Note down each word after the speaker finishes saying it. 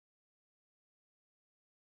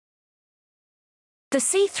The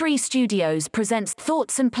C3 Studios presents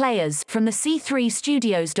Thoughts and Players from the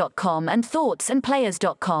c3studios.com and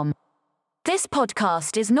thoughtsandplayers.com. This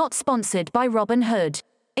podcast is not sponsored by Robin Hood.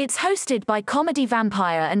 It's hosted by Comedy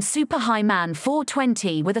Vampire and Super High Man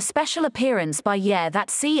 420 with a special appearance by Yeah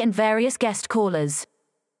That's C and various guest callers.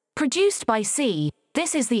 Produced by C,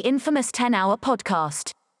 this is the infamous 10-hour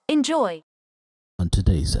podcast. Enjoy. On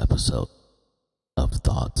today's episode of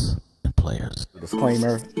Thoughts and Players.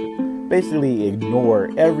 Disclaimer. Basically ignore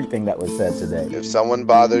everything that was said today. If someone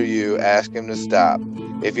bother you, ask him to stop.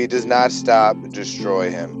 If he does not stop,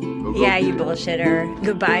 destroy him. Yeah, you bullshitter.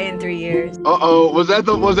 Goodbye in 3 years. Was that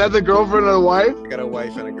the girlfriend or the wife? I got a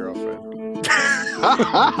wife and a girlfriend.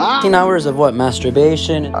 15 hours of what?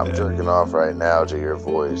 Masturbation? I'm jerking off right now to your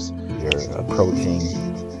voice. You're approaching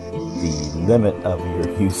the limit of your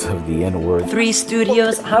use of the N-word. 3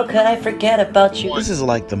 Studios, how could I forget about you? This is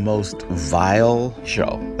like the most vile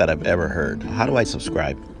show that I've ever heard. How do I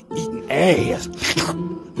subscribe? Eating ass.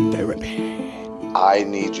 Therapy. I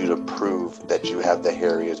need you to prove that you have the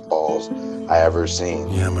hairiest balls I ever seen.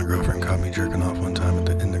 Yeah, my girlfriend caught me jerking off one time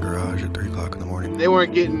in the garage at 3 o'clock in the morning. They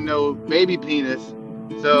weren't getting no baby penis,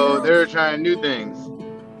 so they were trying new things.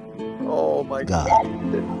 Oh my God.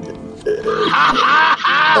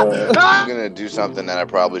 I'm gonna do something that I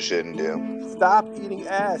probably shouldn't do. Stop eating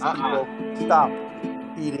ass, people. Stop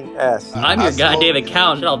eating ass. I'm your goddamn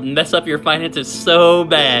accountant. I'll mess up your finances so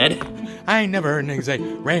bad. I ain't never heard niggas say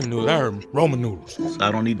ramen noodles. I heard Roman noodles.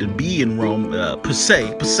 I don't need to be in Rome, per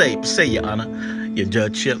se, Your Honor. Your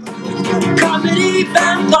judgeship. Comedy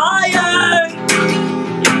Vampire!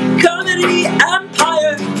 Comedy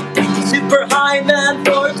Empire! Super High Man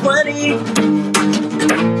 420!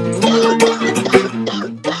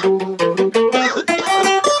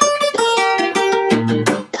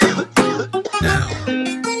 Now,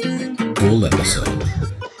 full episode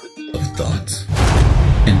of Thoughts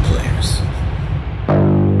and Players.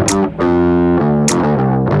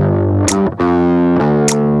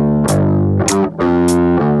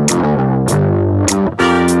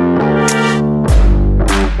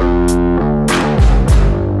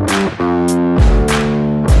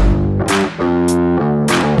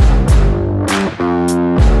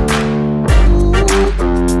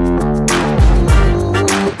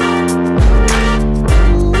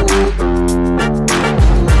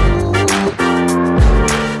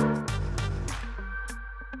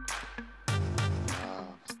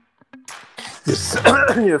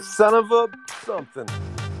 You son of a something.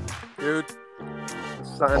 Dude,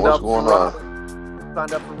 signed What's up going on?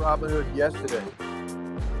 Signed up for Robin Hood yesterday.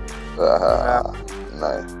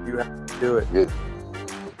 Nice. You have to do it.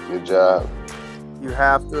 Good job. You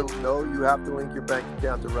have to link your bank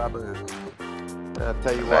account to Robin Hood. And I'll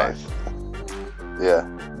tell you why. Nice. Yeah.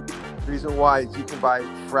 The reason why is you can buy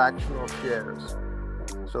fractional shares.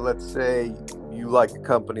 So let's say you like a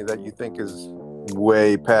company that you think is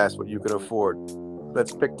way past what you can afford.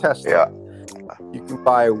 Let's pick Tesla. Yeah. You can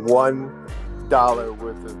buy $1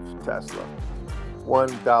 worth of Tesla, $1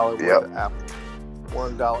 worth of Apple,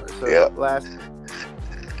 $1. So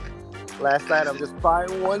last night I'm just buying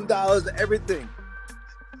 $1 of everything.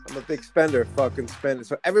 I'm a big spender, fucking spender.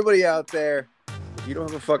 So everybody out there, if you don't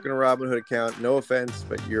have a fucking Robinhood account, no offense,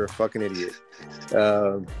 but you're a fucking idiot.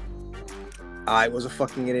 I was a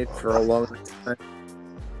fucking idiot for a long time.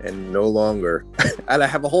 And no longer. And I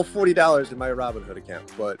have a whole $40 in my Robinhood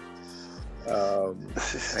account, but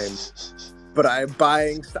I'm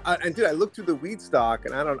buying. And dude, I looked through the weed stock,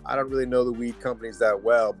 and I don't really know the weed companies that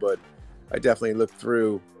well, but I definitely looked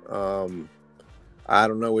through. I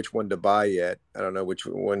don't know which one to buy yet. I don't know which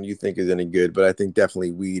one you think is any good, but I think definitely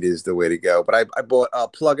weed is the way to go. But I bought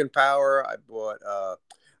Plug and Power. I bought a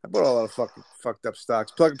lot of fucked up stocks.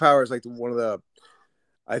 Plug and Power is like one of the.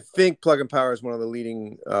 I think Plug and Power is one of the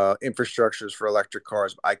leading infrastructures for electric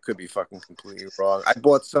cars. I could be fucking completely wrong. I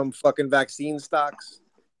bought some fucking vaccine stocks,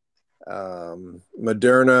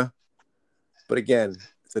 Moderna, but again,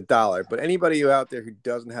 it's $1. But anybody out there who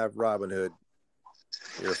doesn't have Robinhood,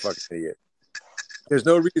 you're a fucking idiot. There's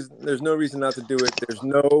no reason not to do it. There's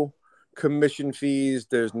no commission fees.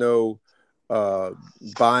 There's no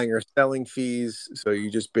buying or selling fees. So you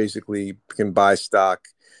just basically can buy stock.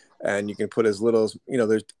 And you can put as little as,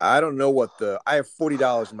 I have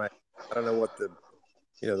 $40 in my, I don't know what the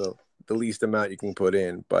least amount you can put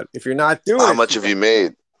in. But if you're not doing How much have you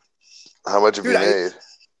made? How much have you made? I haven't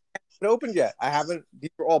opened yet.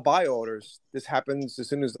 These are all buy orders. This happens as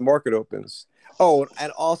soon as the market opens. Oh,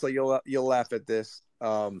 and also you'll laugh at this.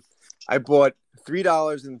 I bought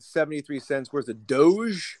 $3.73 worth of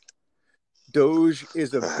Doge. Doge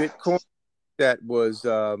is a Bitcoin that was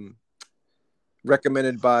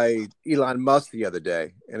recommended by Elon Musk the other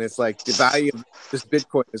day, and it's like the value of this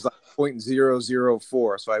Bitcoin is like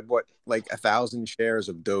 0.004. So I bought like 1,000 shares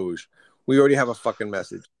of Doge. We already have a fucking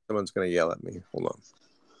message. Someone's gonna yell at me. Hold on.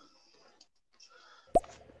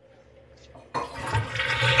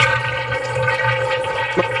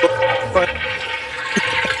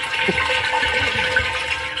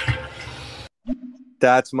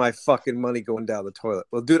 That's my fucking money going down the toilet.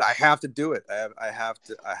 Well, dude, I have to do it. I have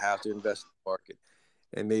to invest in the market,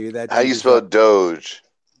 and maybe that. How you spell Doge?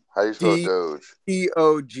 How you spell Doge?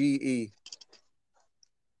 Doge.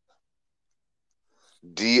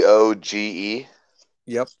 Doge.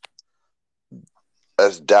 Yep.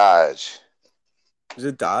 That's Dodge. Is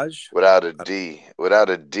it Dodge? Without a D. Without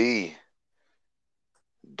a D.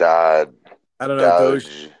 Dodge. I don't know.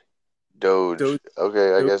 Doge.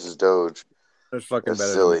 Okay, I guess it's Doge. That's fucking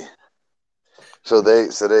better. Silly.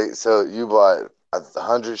 So you bought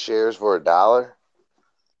 100 shares for $1?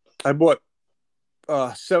 I bought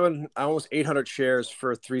almost 800 shares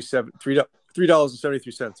for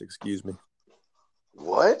 $3.73. Excuse me.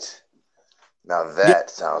 What? Now that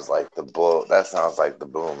sounds like the bull. That sounds like the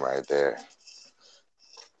boom right there.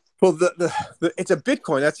 Well, the it's a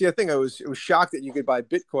Bitcoin. That's the other thing. I was shocked that you could buy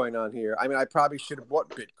Bitcoin on here. I mean, I probably should have bought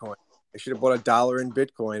Bitcoin. I should have bought $1 in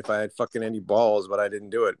Bitcoin if I had fucking any balls, but I didn't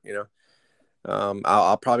do it. You know,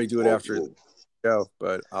 I'll probably do it after the show,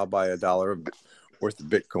 but I'll buy $1 worth of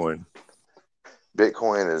Bitcoin.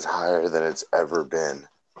 Bitcoin is higher than it's ever been.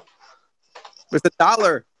 It's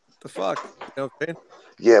 $1. The fuck? You know what I'm saying?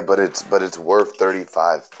 Yeah, but it's worth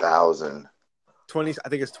 35,000. I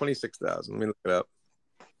think it's 26,000. Let me look it up.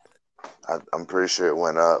 I'm pretty sure it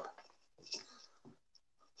went up.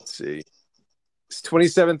 Let's see. It's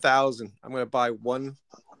 27,000. I'm gonna buy one.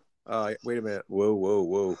 Wait a minute.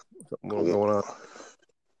 Whoa. Something going on.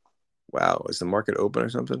 Wow, is the market open or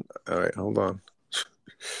something? All right, hold on.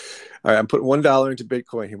 All right, I'm putting $1 into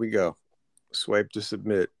Bitcoin. Here we go. Swipe to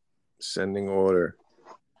submit. Sending order.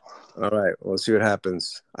 All right, well, let's see what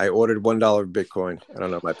happens. I ordered $1 of Bitcoin. I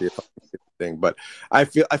don't know, it might be a fucking thing, but I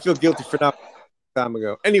feel guilty for not time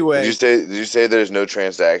ago. Anyway, did you say there's no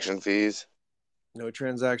transaction fees? No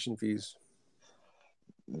transaction fees.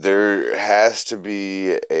 There has to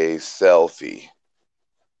be a selfie.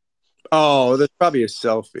 Oh, there's probably a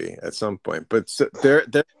selfie at some point, but their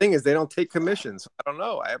thing is they don't take commissions. I don't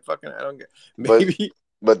know. I don't get maybe.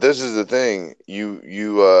 But this is the thing.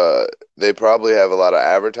 They probably have a lot of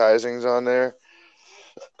advertisings on there.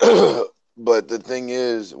 But the thing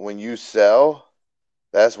is, when you sell,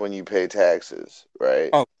 that's when you pay taxes,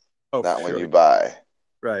 right? Oh, not when you buy.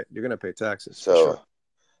 Right, you're gonna pay taxes. So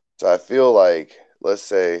I feel like, let's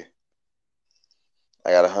say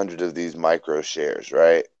I got 100 of these micro shares,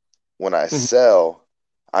 right? When I sell,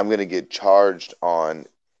 I'm gonna get charged on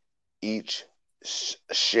each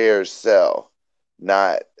share sell,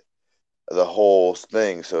 not the whole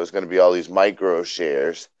thing. So it's gonna be all these micro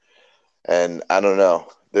shares, and I don't know.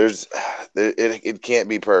 It can't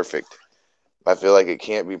be perfect. I feel like it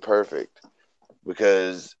can't be perfect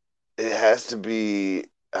because it has to be.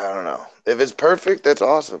 I don't know. If it's perfect, that's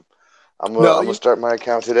awesome. I'm gonna start my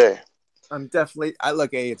account today. I'm definitely.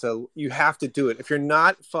 You have to do it. If you're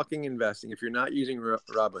not fucking investing, if you're not using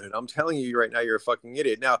Robinhood, I'm telling you right now, you're a fucking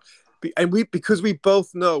idiot. Now, because we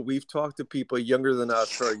both know, we've talked to people younger than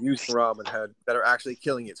us who are using Robinhood that are actually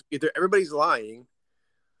killing it. So either everybody's lying,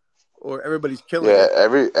 or everybody's killing it. Yeah,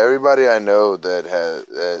 everybody I know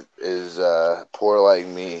that is poor like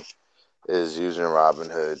me is using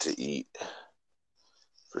Robinhood to eat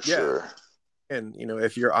for sure. And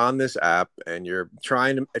if you're on this app and you're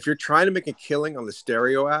trying to make a killing on the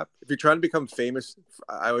Stereo app, if you're trying to become famous,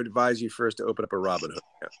 I would advise you first to open up a Robinhood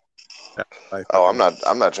account. I'm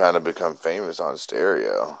not trying to become famous on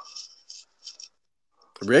Stereo.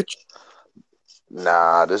 Rich?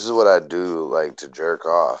 Nah, this is what I do, like, to jerk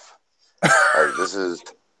off. I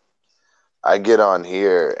get on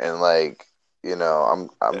here and, like, I'm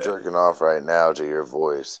jerking off right now to your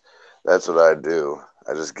voice. That's what I do.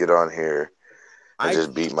 I just get on here and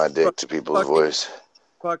just beat my dick to people's voice.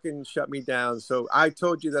 Fucking shut me down. So I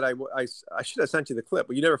told you that I should have sent you the clip,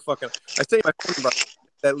 but you never fucking. I sent you my phone number,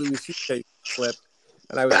 that Louis C.K. clip,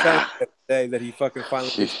 and I was telling you today that he fucking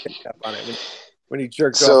finally picked up on it when he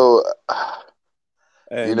jerked off. So,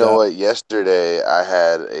 you know what? Yesterday I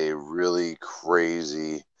had a really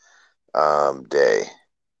crazy day.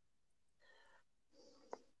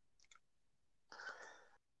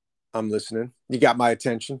 I'm listening. You got my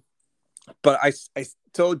attention. But I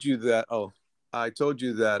told you that. Oh, I told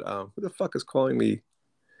you that. Who the fuck is calling me?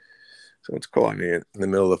 Someone's calling me in the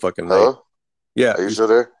middle of the fucking night. Hello? Yeah. Are you still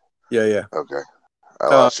there? Yeah. Okay. I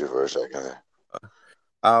lost you for a second there.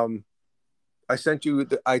 I sent you.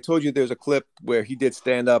 I told you there's a clip where he did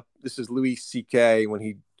stand up. This is Louis C.K.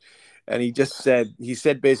 He just said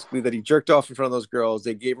basically that he jerked off in front of those girls.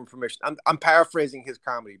 They gave him permission. I'm paraphrasing his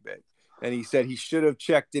comedy bit, and he said he should have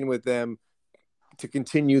checked in with them to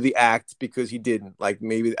continue the act because he didn't. Like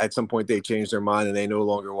maybe at some point they changed their mind and they no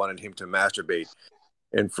longer wanted him to masturbate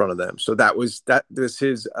in front of them. So that was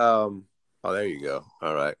his. Oh, there you go.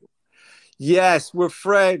 All right. Yes, we're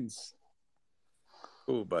friends.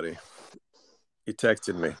 Oh, buddy. He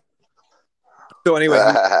texted me. So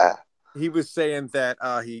anyway, he was saying that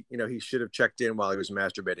he should have checked in while he was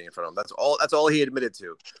masturbating in front of him. That's all he admitted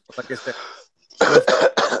to. Like I said.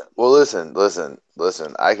 Well, listen.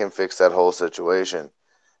 I can fix that whole situation.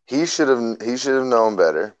 He should have known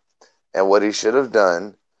better, and what he should have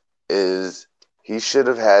done is he should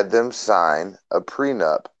have had them sign a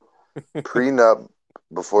prenup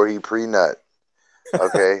before he pre-nut.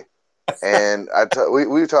 Okay, and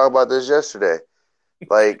we talked about this yesterday.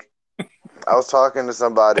 Like, I was talking to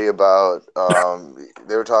somebody about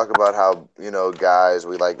they were talking about how guys,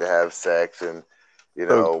 we like to have sex, and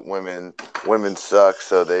women suck,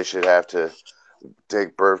 so they should have to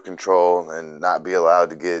take birth control and not be allowed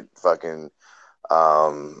to get fucking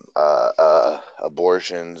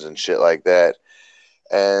abortions and shit like that.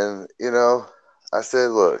 And I said,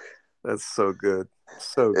 look, that's so good,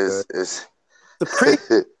 so good. It's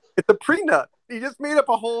a prenup. He just made up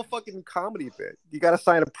a whole fucking comedy bit. You got to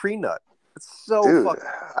sign a prenup. It's so dude, fucking.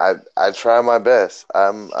 I try my best.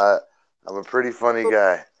 I'm a pretty funny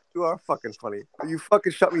guy. You are fucking funny. You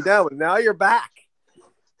fucking shut me down, but now you're back.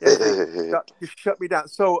 You shut me down.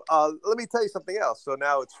 So let me tell you something else. So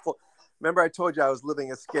now it's full. Remember, I told you I was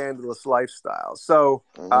living a scandalous lifestyle. So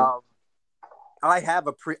I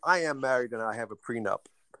am married and I have a prenup.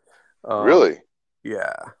 Really?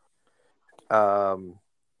 Yeah.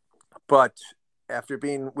 But after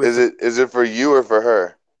being with, is it for you or for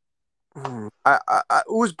her? It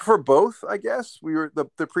was for both, I guess. The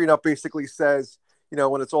prenup basically says,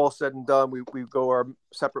 when it's all said and done, we go our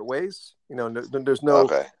separate ways. There's no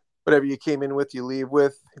whatever you came in with, you leave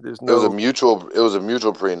with. There's no. It was a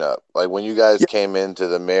mutual prenup. Like when you guys came into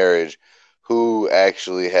the marriage, who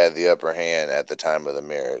actually had the upper hand at the time of the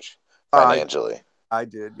marriage financially? I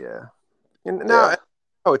did, yeah. And now,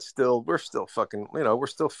 we're still fucking, we're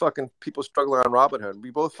still fucking people struggling on Robinhood.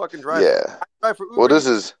 We both fucking drive. Yeah. I drive for Uber. Well, this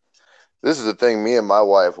is the thing. Me and my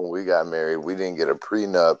wife, when we got married, we didn't get a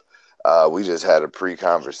prenup. We just had a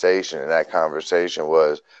pre-conversation, and that conversation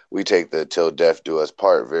was we take the till death do us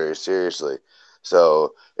part very seriously.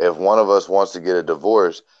 So if one of us wants to get a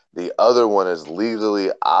divorce, the other one is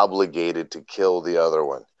legally obligated to kill the other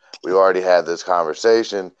one. We already had this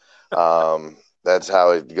conversation. That's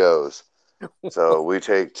how it goes. So we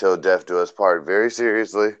take till death do us part very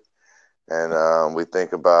seriously, and we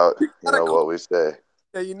think about what we say.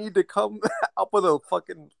 Yeah, you need to come up with a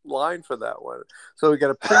fucking line for that one. So we got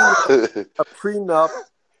a prenup,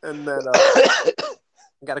 and then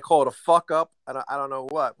you got to call it a fuck up. I don't know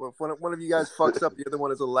what. But if one of you guys fucks up, the other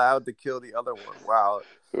one is allowed to kill the other one. Wow.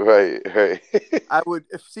 Right. I would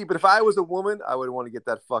but if I was a woman, I would want to get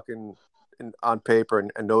that fucking on paper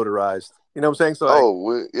and notarized. You know what I'm saying? So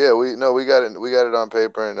we got it. We got it on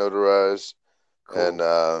paper and notarized. Cool.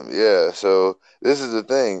 And so this is the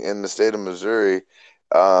thing in the state of Missouri.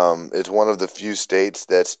 It's one of the few states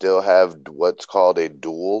that still have what's called a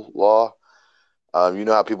dual law. You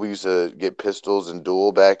know how people used to get pistols and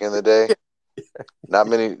duel back in the day? Not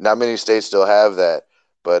many states still have that.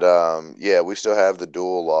 But we still have the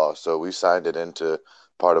dual law. So we signed it into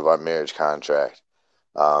part of our marriage contract.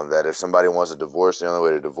 That if somebody wants a divorce, the only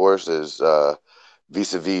way to divorce is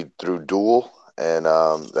vis-a-vis through dual, and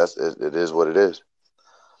it is what it is.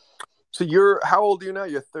 So how old are you now?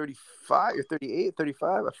 You're 35? You're 38,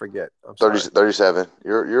 35? I forget. I'm 37.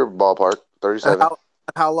 You're ballpark. 37.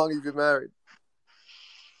 How long have you been married?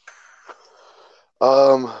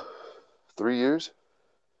 3 years.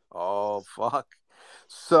 Oh, fuck.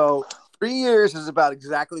 So 3 years is about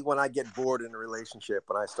exactly when I get bored in a relationship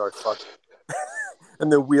and I start fucking.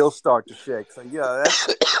 And the wheels start to shake. So that's.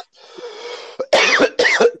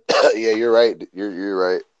 Yeah, you're right. You're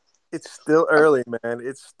right. It's still early, man.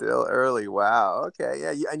 It's still early. Wow. Okay.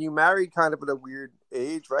 Yeah. And you married kind of at a weird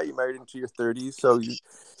age, right? You married into your 30s, so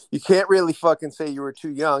you can't really fucking say you were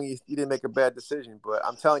too young. You didn't make a bad decision. But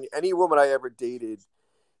I'm telling you, any woman I ever dated,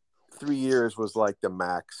 3 years was like the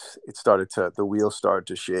max. The wheels started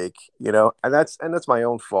to shake, and that's my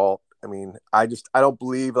own fault. I mean, I don't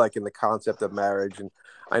believe like in the concept of marriage, and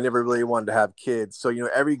I never really wanted to have kids. So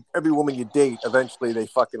every woman you date, eventually they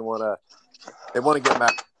fucking want to get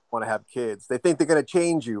married. want to have kids. They think they're going to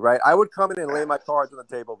change you, right? I would come in and lay my cards on the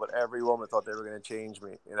table, but every woman thought they were going to change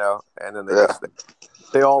me, you know. And then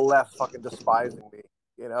they all left fucking despising me,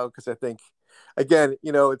 you know, because I think, again,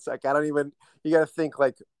 you know, it's like I don't even. You got to think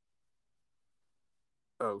like,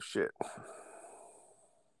 oh shit.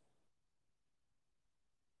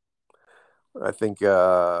 I think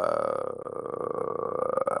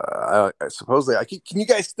supposedly can you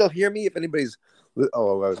guys still hear me if anybody's I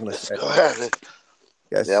was gonna say Go ahead.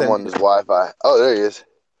 Yeah, I'm on this Wi-Fi. Oh, there he is.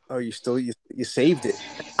 Oh, you saved it.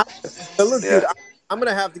 So look, dude, I'm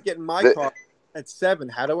gonna have to get in my car at 7.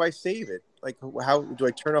 How do I save it? Like, how do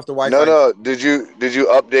I turn off the Wi-Fi? No. Did you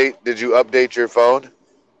update your phone?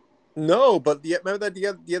 No, but remember that the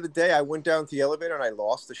other day I went down to the elevator and I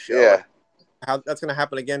lost the show. Yeah. How that's gonna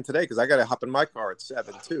happen again today? Because I gotta hop in my car at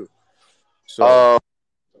 7 too. So I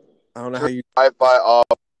don't know how you Wi-Fi off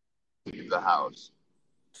the house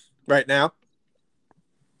right now.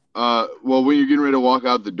 Well, when you're getting ready to walk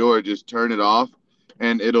out the door, just turn it off,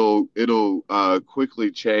 and it'll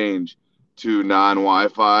quickly change to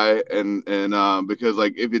non-Wi-Fi, and because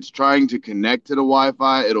like if it's trying to connect to the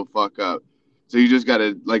Wi-Fi, it'll fuck up. So you just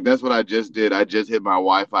gotta that's what I just did. I just hit my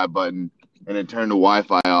Wi-Fi button, and it turned the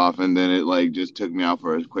Wi-Fi off, and then it like just took me out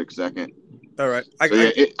for a quick second. All right. I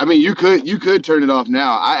mean, you could turn it off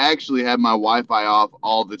now. I actually have my Wi-Fi off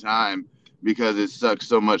all the time because it sucks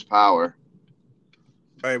so much power.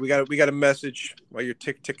 All right, we got a message while you're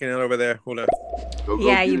ticking it over there. Hold on. Go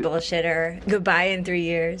you bullshitter. Goodbye in 3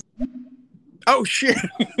 years. Oh shit.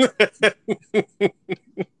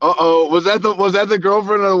 Uh-oh. Was that the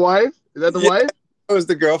girlfriend or the wife? Is that the wife? It was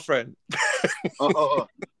the girlfriend.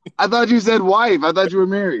 I thought you said wife. I thought you were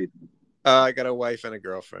married. I got a wife and a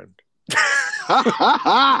girlfriend.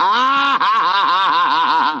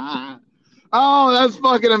 Oh, that's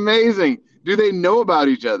fucking amazing. Do they know about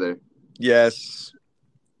each other? Yes.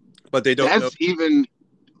 But they don't know. That's even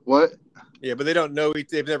what? Yeah, but they don't know.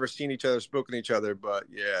 They've never seen each other, spoken to each other. But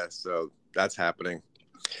yeah, so that's happening.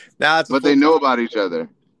 Now, but they know about each other.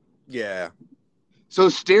 Yeah. So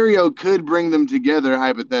stereo could bring them together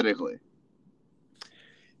hypothetically.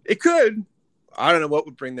 It could. I don't know what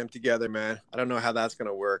would bring them together, man. I don't know how that's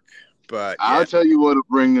gonna work. But yeah. I'll tell you what'll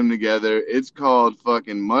bring them together. It's called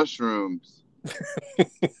fucking mushrooms.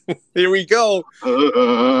 Here we go. We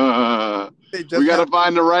gotta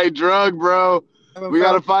find the right drug, bro. We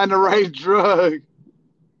gotta find the right drug.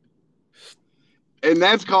 And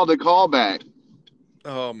that's called a callback.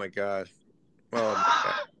 Oh my god.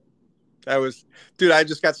 That was, dude, I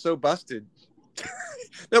just got so busted.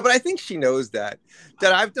 No, but I think she knows that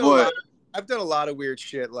I've done a lot of weird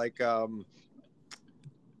shit. The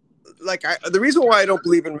reason why I don't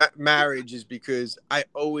believe in marriage is because I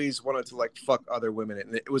always wanted to like fuck other women,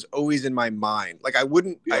 and it was always in my mind. Like I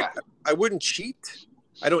wouldn't cheat.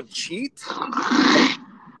 I don't cheat,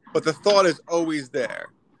 but the thought is always there.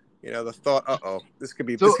 You know, the thought.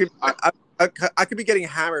 I could be getting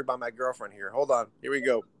hammered by my girlfriend here. Hold on. Here we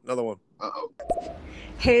go. Another one.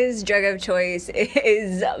 His drug of choice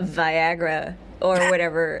is Viagra or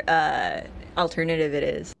whatever alternative it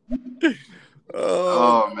is.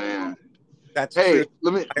 Oh man. That's hey,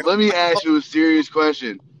 true. let me ask you a serious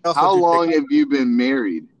question. How long have you been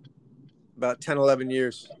married? About 10, 11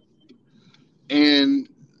 years. And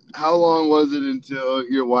how long was it until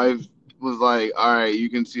your wife was like, all right, you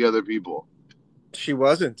can see other people? She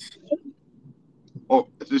wasn't. Oh,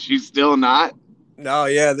 is she still not? No,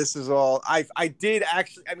 yeah, this is all. I did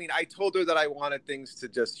actually. I mean, I told her that I wanted things to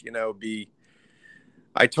just, be.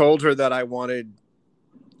 I told her that I wanted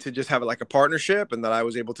to just have like a partnership and that I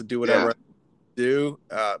was able to do whatever I do.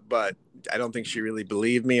 But I don't think she really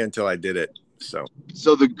believed me until I did it. So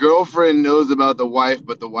the girlfriend knows about the wife,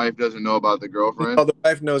 but the wife doesn't know about the girlfriend. Oh, the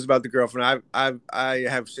wife knows about the girlfriend. I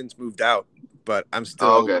have since moved out, but I'm still.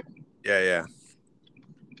 Oh, okay. Yeah.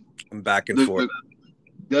 I'm back and forth.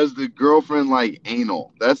 Does the girlfriend like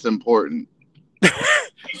anal? That's important.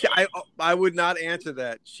 I would not answer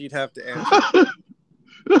that. She'd have to answer.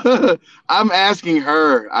 I'm asking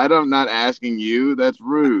her. I'm not asking you. That's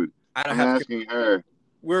rude. I'm asking her.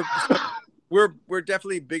 We're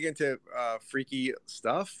definitely big into freaky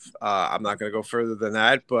stuff. I'm not going to go further than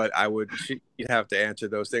that, but she'd have to answer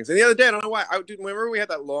those things. And the other day, I don't know why. Remember we had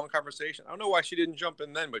that long conversation. I don't know why she didn't jump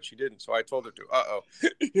in then, but she didn't. So I told her to.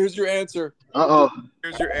 Here's your answer.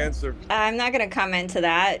 Here's your answer. I'm not going to comment to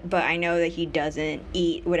that, but I know that he doesn't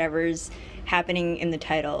eat whatever's happening in the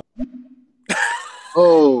title.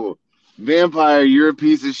 Oh, vampire, you're a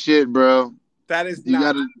piece of shit, bro. That is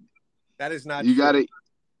not. You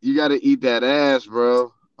gotta eat that ass,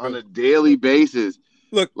 bro, on a daily basis.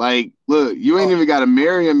 Look, you ain't even got to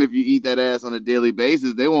marry him if you eat that ass on a daily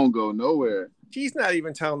basis. They won't go nowhere. she's not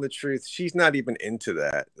even telling the truth. She's not even into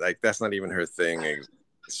that. Like, that's not even her thing.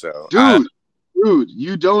 So, dude,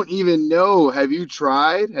 you don't even know. Have you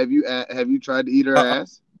tried? Have you tried to eat her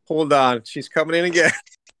ass? Hold on, she's coming in again.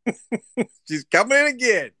 She's coming in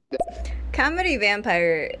again. Comedy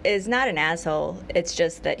Vampire is not an asshole. It's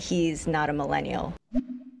just that he's not a millennial.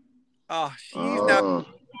 Oh, not.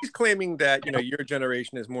 She's claiming that your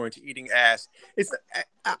generation is more into eating ass. It's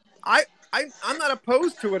I'm not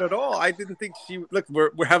opposed to it at all. I didn't think she. Look,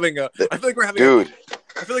 we're having a. I feel like we're having. Dude.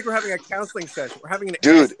 I feel like we're having a counseling session. We're having an.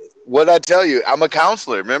 Dude, what I tell you? I'm a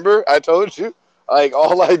counselor. Remember, I told you. Like,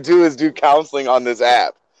 all I do is do counseling on this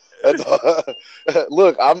app. That's all.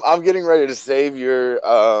 Look, I'm getting ready to save your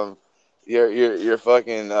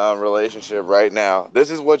fucking relationship right now. This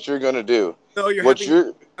is what you're gonna do. No, I'm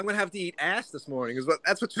gonna have to eat ass this morning.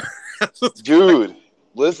 That's what. Dude,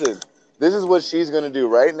 listen. This is what she's gonna do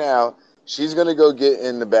right now. She's gonna go get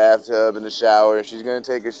in the bathtub, in the shower. She's gonna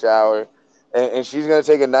take a shower, and she's gonna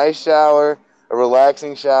take a nice shower, a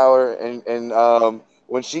relaxing shower, and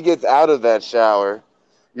when she gets out of that shower,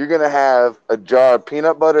 you're gonna have a jar of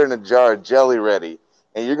peanut butter and a jar of jelly ready,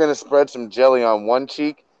 and you're gonna spread some jelly on one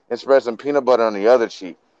cheek and spread some peanut butter on the other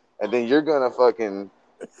cheek, and then you're gonna fucking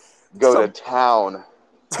go to town.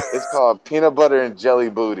 It's called peanut butter and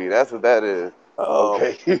jelly booty. That's what that is.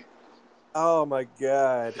 Okay. Oh my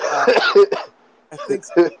god. I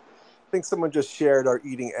think someone just shared our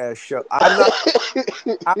eating ass show. I'm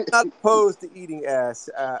not opposed to eating ass.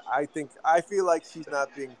 I feel like she's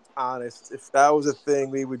not being honest. If that was a thing,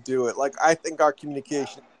 we would do it. Like, I think our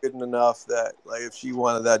communication is good enough that, like, if she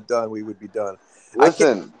wanted that done, we would be done.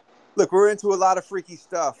 Listen. Look, we're into a lot of freaky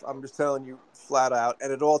stuff. I'm just telling you flat out,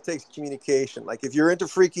 and it all takes communication. Like, if you're into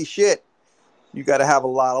freaky shit, you got to have a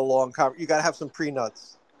lot of you got to have some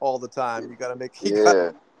pre-nuts all the time. You got to make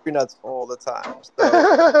pre-nuts all the time.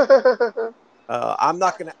 So, I'm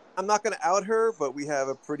not gonna out her, but we have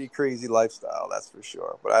a pretty crazy lifestyle, that's for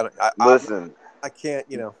sure. But I can't.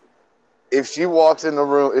 If she walks in the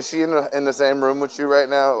room, is she in the same room with you right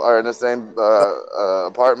now, or in the same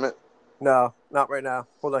apartment? No, not right now.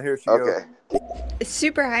 Hold on, here she goes.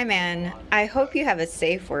 Super High Man, I hope you have a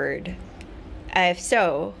safe word. If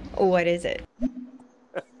so, what is it?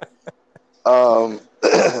 I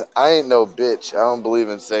ain't no bitch. I don't believe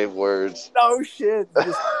in safe words. No shit.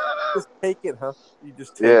 You just take it, huh? You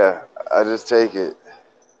just take it. Yeah, I just take it.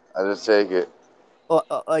 Well,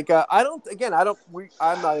 I'm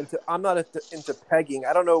not into pegging.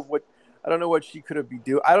 I don't know what she could be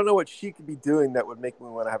doing. I don't know what she could be doing that would make me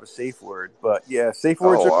want to have a safe word. But yeah, safe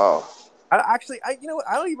words. Wow. You know what?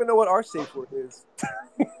 I don't even know what our safe word is.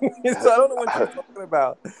 So I don't know what you're talking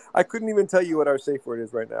about. I couldn't even tell you what our safe word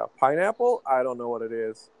is right now. Pineapple? I don't know what it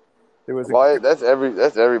is. That's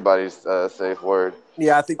everybody's safe word.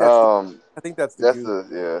 Yeah, I think that's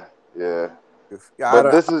the yeah.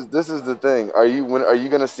 But this is the thing. Are you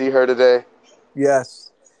gonna see her today?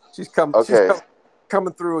 Yes, she's coming. Okay. She's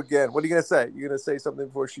coming through again. What are you gonna say? You gonna say something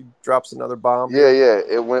before she drops another bomb?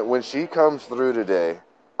 Yeah. When she comes through today,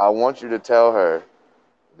 I want you to tell her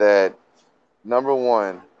that, number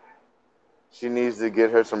one, she needs to get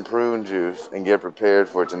her some prune juice and get prepared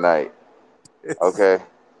for tonight. Okay.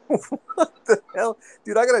 What the hell,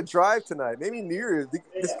 dude? I gotta drive tonight. Maybe New Year's.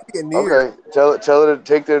 This could be a New Year's. Okay. Tell her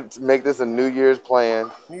to make this a New Year's plan.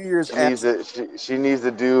 New Year's. She needs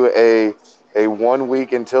to do a 1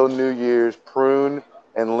 week until New Year's prune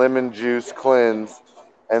and lemon juice cleanse,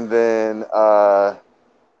 and then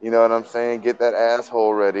you know what I'm saying? Get that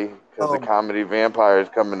asshole ready, because the comedy vampire is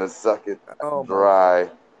coming to suck it dry.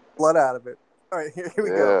 Blood out of it. All right, here we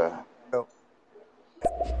go.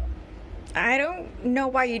 I don't know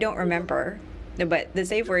why you don't remember, but the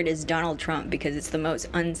safe word is Donald Trump, because it's the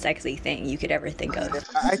most unsexy thing you could ever think of.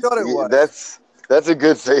 I thought it was. That's a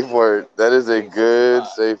good safe word. That is a good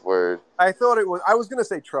safe word. I thought it was. I was gonna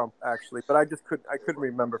say Trump actually, but I couldn't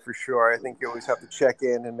remember for sure. I think you always have to check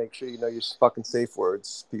in and make sure you know your fucking safe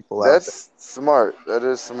words, people. That's smart. That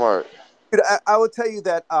is smart. Dude, I will tell you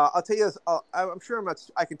that. I'll tell you this. I'm sure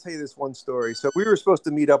I can tell you this one story. So we were supposed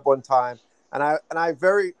to meet up one time, and I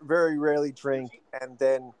very, very rarely drink, and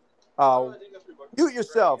then mute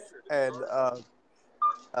yourself, and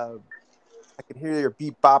I can hear your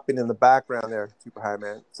beat bopping in the background there, Super High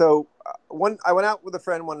Man. So I went out with a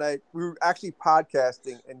friend one night. We were actually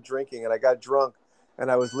podcasting and drinking, and I got drunk,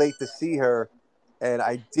 and I was late to see her, and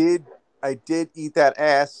I did eat that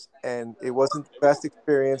ass, and it wasn't the best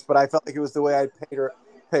experience, but I felt like it was the way I'd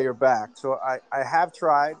pay her back. So I have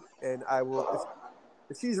tried, and I will.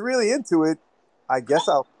 If she's really into it, I guess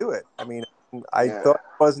I'll do it. I mean, I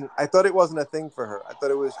thought it wasn't a thing for her. I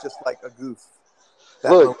thought it was just like a goof.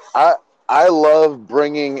 Look, I love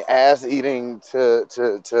bringing ass eating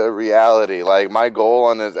to reality. Like, my goal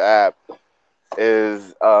on this app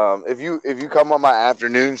is if you come on my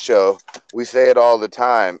afternoon show, we say it all the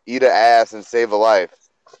time: eat an ass and save a life.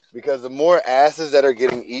 Because the more asses that are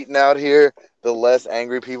getting eaten out here, the less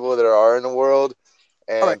angry people there are in the world,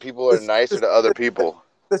 and people are nicer to other people.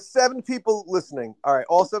 The 7 people listening, all right,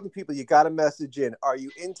 all 7 people, you got to message in. Are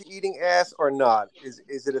you into eating ass or not?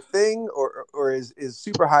 Is it a thing, or is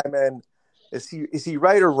Super High Man, is he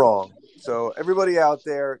right or wrong? So everybody out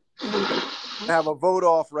there, have a vote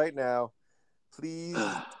off right now. Please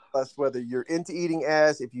tell us whether you're into eating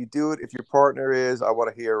ass. If you do it, if your partner is, I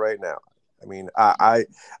want to hear right now. I mean, I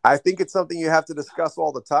think it's something you have to discuss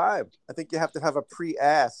all the time. I think you have to have a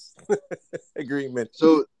pre-ass agreement.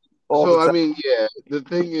 So I mean, yeah, the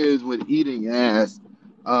thing is with eating ass,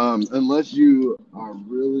 unless you are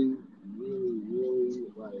really, really, really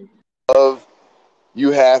like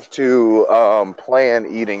you have to plan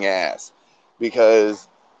eating ass, because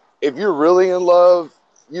if you're really in love,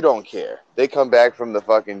 you don't care. They come back from the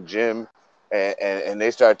fucking gym and they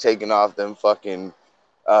start taking off them fucking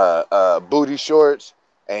booty shorts,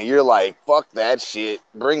 and you're like, fuck that shit,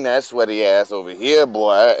 bring that sweaty ass over here,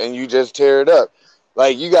 boy, and you just tear it up.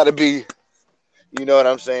 Like, you got to be, you know what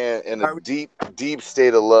I'm saying, in a deep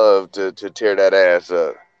state of love to tear that ass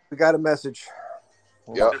up. We got a message.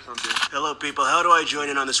 Yep. Hello, people. How do I join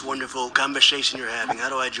in on this wonderful conversation you're having? How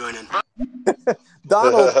do I join in?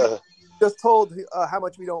 Donald just told how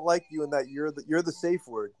much we don't like you and that you're the safe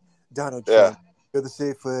word. Donald Trump, you're the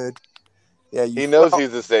safe word. Yeah, he knows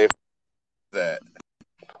he's the safe. That.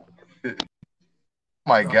 Oh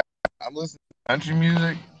my God, I'm listening to country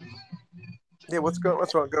music. Yeah, what's going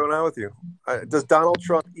on with you? Does Donald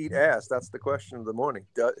Trump eat ass? That's the question of the morning.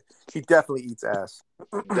 He definitely eats ass.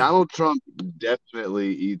 Donald Trump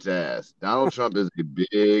definitely eats ass. Donald Trump is a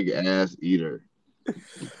big ass eater.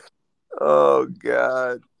 Oh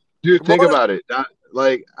God, dude, think about it.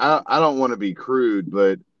 Like, I don't want to be crude,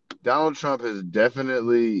 but Donald Trump has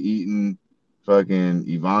definitely eaten fucking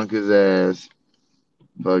Ivanka's ass,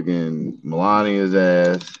 fucking Melania's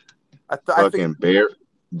ass, fucking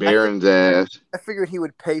Barron's ass. I figured he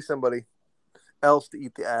would pay somebody else to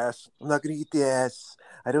eat the ass. I'm not going to eat the ass.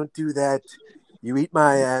 I don't do that. You eat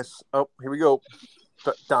my ass. Oh, here we go.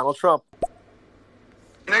 Donald Trump.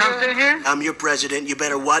 I'm your president. You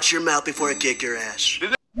better watch your mouth before I kick your ass.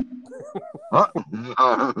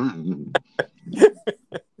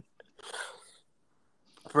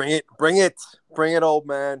 Bring it, old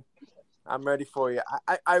man. I'm ready for you.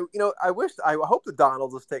 I hope the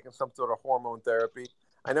Donald is taking some sort of hormone therapy.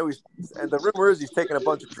 I know and the rumor is he's taking a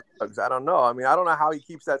bunch of drugs. I don't know. I mean, I don't know how he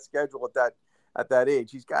keeps that schedule at that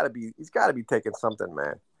age. He's got to be taking something,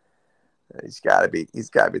 man. He's got to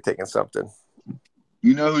be taking something.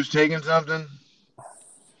 You know who's taking something?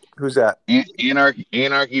 Who's that?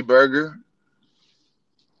 Anarchy Burger.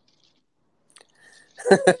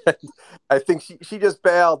 I think she just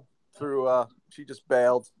bailed through. She just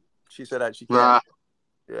bailed. She said that she can't.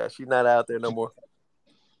 Yeah, she's not out there no more.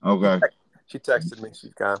 Okay. She texted me.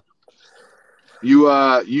 She's gone. You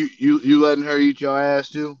letting her eat your ass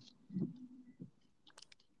too?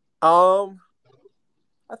 I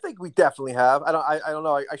think we definitely have. I don't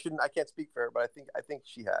know. I can't speak for her, but I think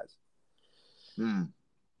she has.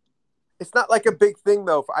 It's not like a big thing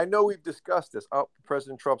though. I know we've discussed this. Oh,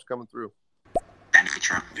 President Trump's coming through.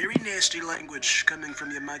 Trump. Very nasty language coming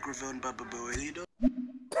from your microphone, Baba Boy. You know?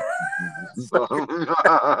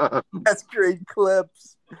 That's great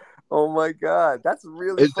clips. Oh my God, that's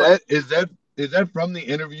really. Is that from the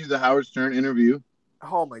interview, the Howard Stern interview?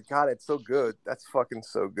 Oh my God, it's so good. That's fucking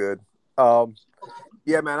so good.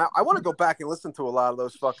 Yeah, man, I want to go back and listen to a lot of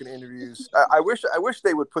those fucking interviews. I wish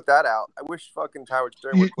they would put that out. I wish fucking Howard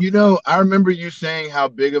Stern would. You know, I remember you saying how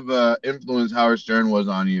big of a influence Howard Stern was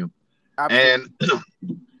on you.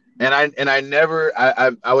 Absolutely. And I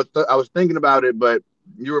was thinking about it, but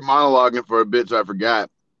you were monologuing for a bit, so I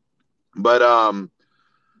forgot. But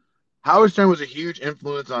Howard Stern was a huge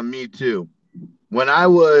influence on me too. When I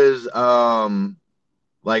was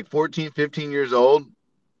like 14, 15 years old,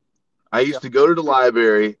 I used to go to the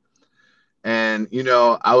library, and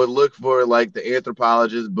I would look for like the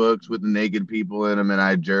anthropologist books with the naked people in them, and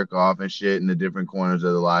I'd jerk off and shit in the different corners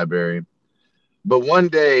of the library. But one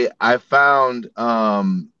day I found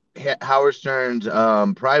Howard Stern's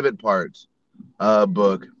Private Parts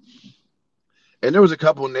book, and there was a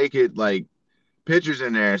couple naked like pictures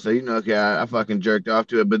in there. So okay, I fucking jerked off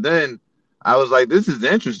to it. But then I was like, this is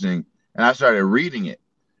interesting, and I started reading it.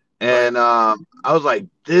 And I was like,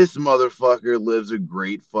 this motherfucker lives a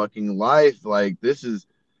great fucking life. Like, this is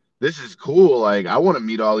cool. Like, I want to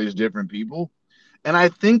meet all these different people. And I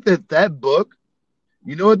think that book,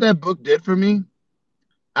 you know what that book did for me?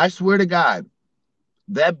 I swear to God,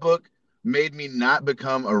 that book made me not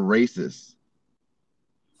become a racist.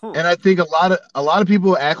 And I think a lot of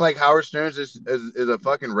people act like Howard Stern is a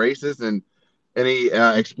fucking racist and he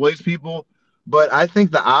exploits people, but I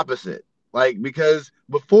think the opposite. Like, because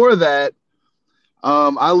before that,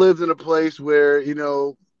 I lived in a place where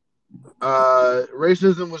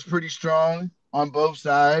racism was pretty strong on both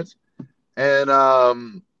sides, and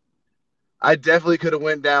I definitely could have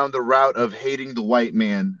went down the route of hating the white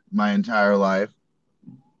man my entire life,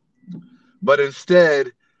 but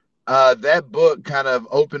instead, that book kind of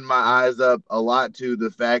opened my eyes up a lot to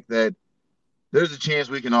the fact that there's a chance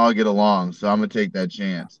we can all get along. So I'm gonna take that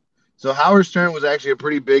chance. So Howard Stern was actually a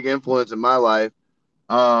pretty big influence in my life.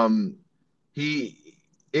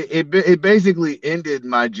 It basically ended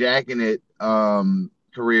my jacking it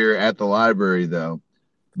career at the library though,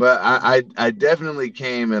 but I definitely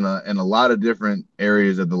came in a lot of different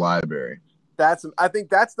areas of the library. I think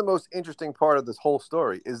that's the most interesting part of this whole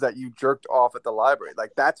story is that you jerked off at the library.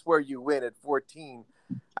 Like, that's where you win at 14.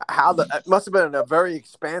 It must have been a very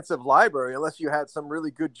expansive library unless you had some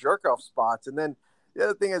really good jerk off spots. And then the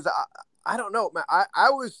other thing is, I don't know, man.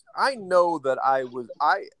 I know that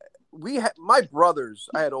my brothers,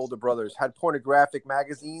 I had older brothers, had pornographic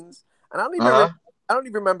magazines, and I don't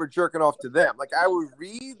even remember jerking off to them. Like, I would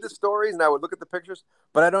read the stories and I would look at the pictures,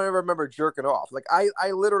 but I don't ever remember jerking off. Like, I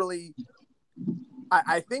literally,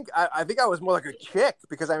 I think I was more like a chick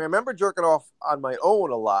because I remember jerking off on my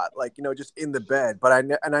own a lot, like, just in the bed. But I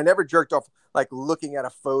never jerked off like looking at a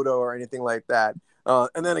photo or anything like that.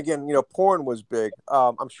 And then again, porn was big.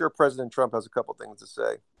 I'm sure President Trump has a couple things to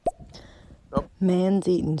say. Nope. Man's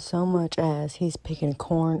eating so much ass, he's picking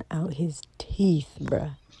corn out his teeth,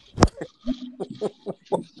 bruh.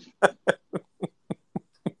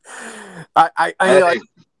 I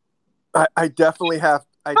definitely have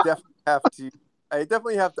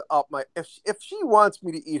to up my if she wants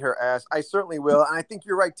me to eat her ass, I certainly will. And I think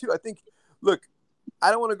you're right too. I think, look,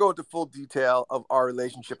 I don't want to go into full detail of our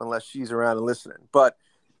relationship unless she's around and listening. But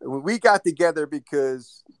we got together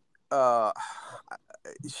because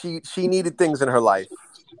she needed things in her life.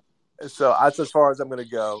 So that's as far as I'm going to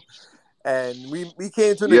go. And we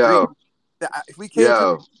came to an agreement. We came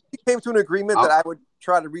to an agreement that I would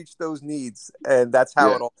try to reach those needs, and that's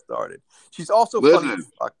how it all started. She's also funny as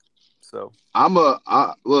fuck. So look.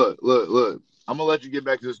 I'm gonna let you get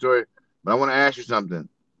back to the story, but I want to ask you something.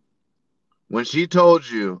 When she told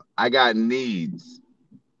you I got needs,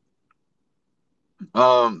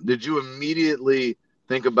 did you immediately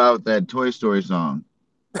think about that Toy Story song?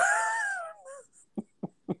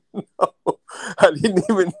 No, I didn't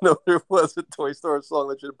even know there was a Toy Story song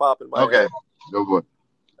that should pop in my head. Go for it.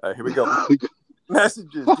 All right, here we go.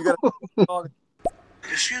 Messages. You got.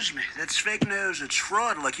 Excuse me, that's fake news. It's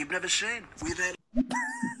fraud like you've never seen. We've had.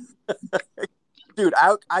 Dude,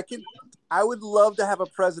 I would love to have a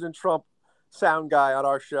President Trump sound guy on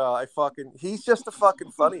our show. He's just the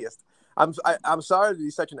fucking funniest. I'm sorry that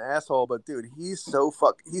he's such an asshole, but dude, he's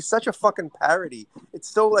such a fucking parody. It's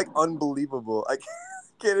so like unbelievable. I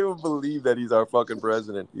can't even believe that he's our fucking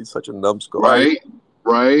president. He's such a numbskull.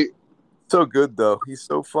 Right. So good though. He's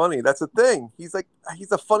so funny. That's the thing. He's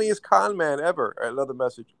the funniest con man ever. All right, another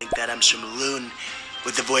message. I think that I'm some loon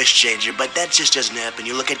with the voice changer, but that just doesn't happen.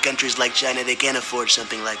 You look at countries like China, they can't afford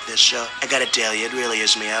something like this. So I gotta tell you, it really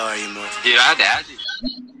is me. How are you, Mo? Dude, I doubt you.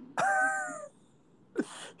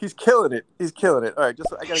 He's killing it. All right, I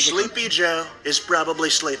gotta get Sleepy Joe is probably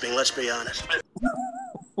sleeping. Let's be honest.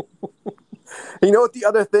 You know what? The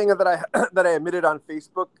other thing that I admitted on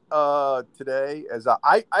Facebook today is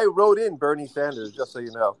I wrote in Bernie Sanders, just so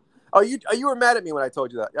you know. Oh, you were mad at me when I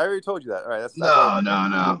told you that. I already told you that. All right, that's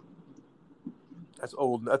no. That's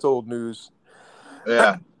old news.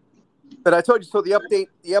 Yeah. But I told you. So the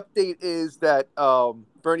update is that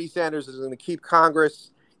Bernie Sanders is going to keep Congress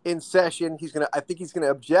in session. I think he's going to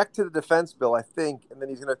object to the defense bill. I think, and then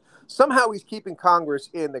he's keeping Congress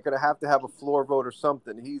in. They're going to have a floor vote or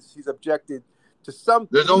something. He's objected to something.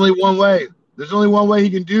 There's only one way. There's only one way he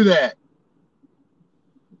can do that.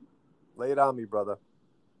 Lay it on me, brother.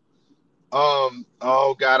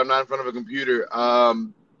 Oh God, I'm not in front of a computer.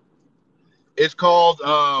 It's called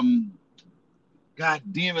God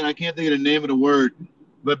damn it, I can't think of the name of the word.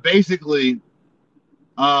 But basically,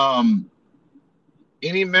 any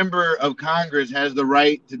member of Congress has the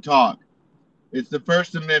right to talk. It's the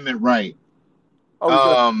First Amendment right.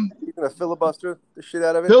 Oh, he's gonna filibuster the shit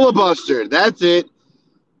out of it? Filibuster, that's it.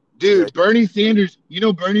 Dude, Bernie Sanders,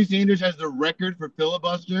 Bernie Sanders has the record for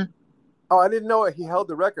filibuster? Oh, I didn't know he held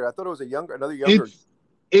the record. I thought it was another younger.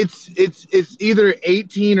 It's either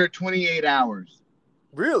 18 or 28 hours.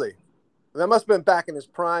 Really? That must have been back in his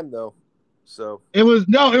prime, though. So it was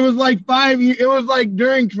like 5 years. It was like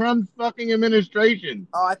during Trump's fucking administration.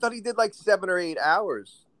 Oh, I thought he did like 7 or 8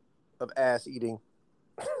 hours of ass eating.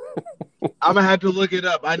 I'm gonna have to look it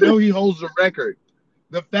up. I know he holds the record.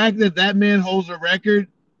 The fact that man holds a record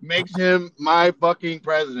makes him my fucking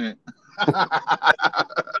president.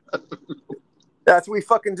 That's what we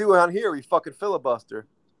fucking do around here. We fucking filibuster.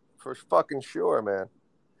 For fucking sure, man.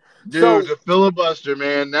 Dude, the filibuster,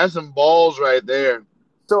 man. That's some balls right there.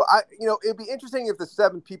 So it'd be interesting if the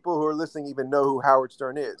 7 people who are listening even know who Howard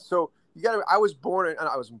Stern is. So I was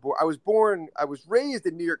raised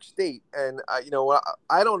in New York State, and I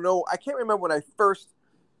don't know. I can't remember when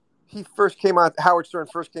Howard Stern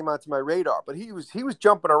first came onto my radar, but he was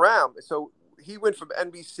jumping around. So he went from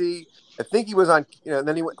NBC. I think he was on, and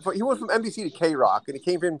then he went from NBC to K-Rock, and he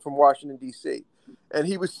came in from Washington D.C. And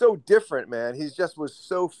he was so different, man. He just was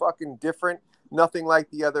so fucking different. Nothing like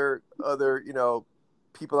the other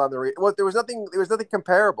people on the radio. Well, there was nothing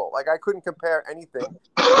comparable. Like I couldn't compare anything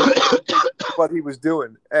to what he was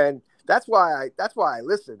doing, and that's why I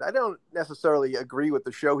listened. I don't necessarily agree with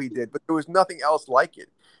the show he did, but there was nothing else like it.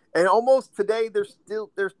 And almost today, there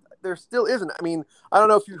still isn't. I mean, I don't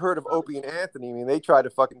know if you heard of Opie and Anthony. I mean, they tried to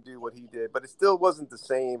fucking do what he did, but it still wasn't the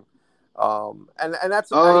same. And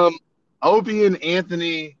that's Opie and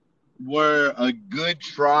Anthony were a good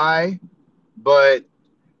try, but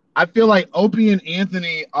I feel like Opie and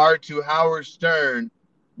Anthony are to Howard Stern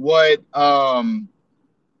what oh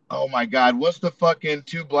my God, what's the fucking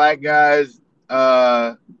 2 black guys?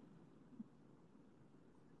 They're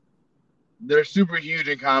super huge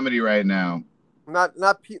in comedy right now. Not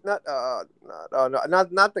the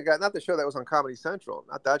guy, not the show that was on Comedy Central,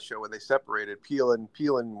 not that show when they separated Peel and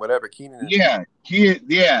whatever Keenan. Yeah.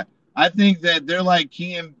 I think that they're like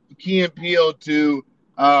Key and Peele to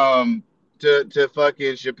fucking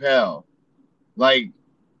Chappelle. Like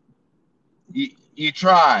you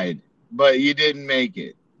tried, but you didn't make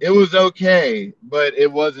it. It was okay, but it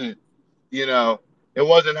wasn't. It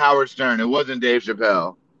wasn't Howard Stern. It wasn't Dave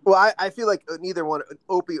Chappelle. Well, I feel like neither one,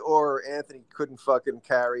 Opie or Anthony, couldn't fucking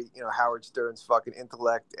carry, Howard Stern's fucking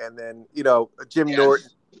intellect, and then, Jim Norton.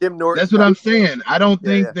 That's what I'm saying. I don't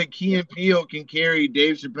think that Key and Peele can carry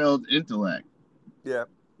Dave Chappelle's intellect. Yeah.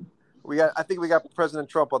 I think we got President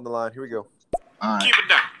Trump on the line. Here we go. All right. Keep it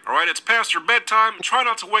down, all right? It's past your bedtime. Try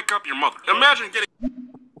not to wake up your mother. Imagine getting...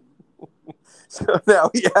 So now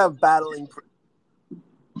we have battling...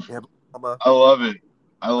 Yeah, I love it.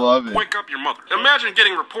 Wake up your mother. Imagine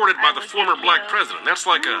getting reported by the former black president. That's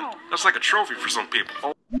like a trophy for some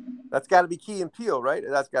people. That's got to be Key and Peele, right?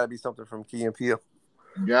 That's got to be something from Key and Peele.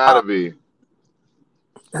 Gotta be.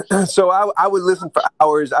 So I would listen for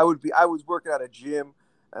hours. I was working at a gym,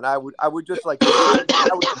 and I would just like in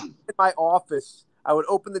my office. I would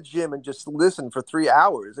open the gym and just listen for 3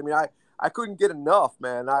 hours. I mean, I couldn't get enough,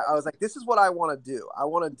 man. I was like, this is what I want to do. I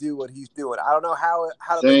want to do what he's doing. I don't know how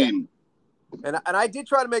to make it. And I did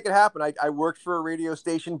try to make it happen. I worked for a radio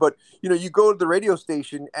station, but you go to the radio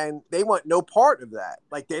station and they want no part of that.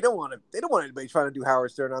 Like they don't want anybody trying to do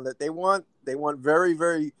Howard Stern on that. They want very,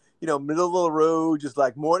 very middle of the road, just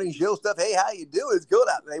like morning show stuff. Hey, how you doing? It's good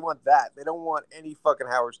out. They want that. They don't want any fucking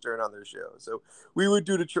Howard Stern on their show. So we would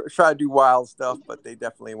try to do wild stuff, but they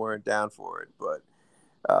definitely weren't down for it. But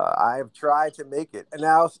I have tried to make it, and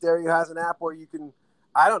now Stereo has an app where you can.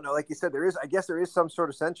 I don't know. Like you said, I guess there is some sort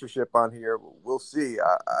of censorship on here. We'll see.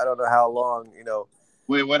 I don't know how long,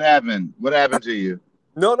 Wait, what happened? What happened to you?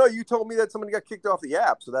 No, you told me that somebody got kicked off the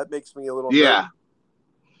app, so that makes me a little. Yeah.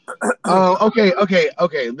 Oh, okay.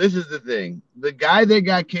 This is the thing. The guy that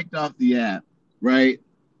got kicked off the app, right?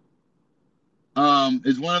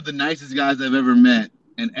 Is one of the nicest guys I've ever met,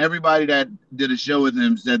 and everybody that did a show with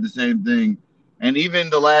him said the same thing. And even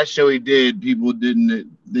the last show he did, people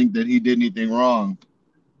didn't think that he did anything wrong.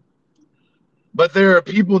 But there are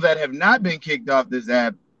people that have not been kicked off this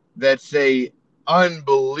app that say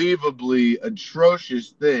unbelievably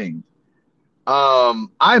atrocious things.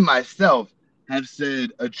 I myself have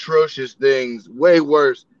said atrocious things way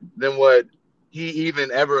worse than what he even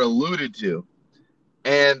ever alluded to.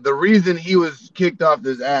 And the reason he was kicked off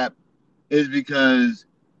this app is because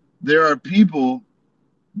there are people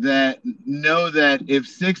that know that if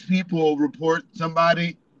 6 people report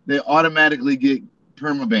somebody, they automatically get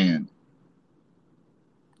permabanned.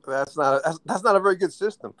 That's not a very good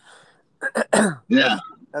system. Yeah,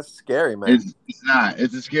 that's scary, man. It's not.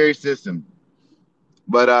 It's a scary system.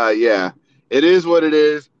 But yeah, it is what it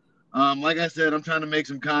is. Like I said, I'm trying to make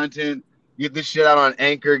some content, get this shit out on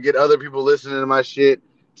Anchor, get other people listening to my shit,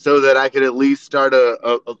 so that I could at least start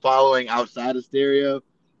a following outside of stereo.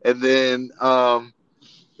 And then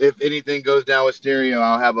if anything goes down with stereo,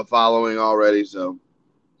 I'll have a following already. So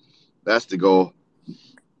that's the goal.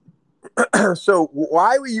 So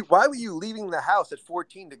why were you leaving the house at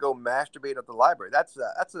 14 to go masturbate at the library? That's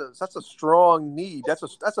a strong need. That's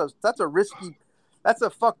a risky. That's a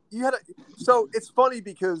fuck. You had a. So it's funny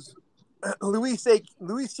because Louis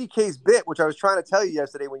C.K.'s bit, which I was trying to tell you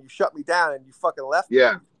yesterday when you shut me down and you fucking left.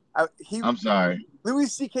 Yeah. Me, I'm sorry. Louis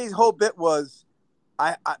C.K.'s whole bit was,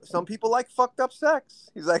 I some people like fucked up sex.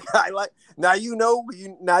 He's like, now you know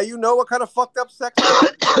what kind of fucked up sex I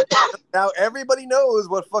like. Now everybody knows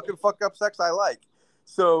what fucking fucked up sex I like.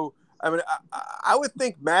 So I mean, I would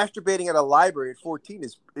think masturbating at a library at 14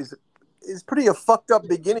 is pretty a fucked up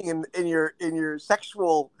beginning in your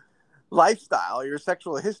sexual lifestyle, your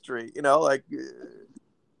sexual history. You know, like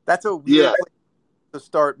that's a weird place to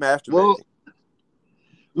start masturbating.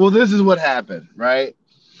 Well, this is what happened, right?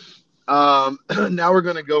 Now we're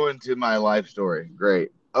gonna go into my life story.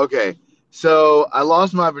 Great. Okay. So I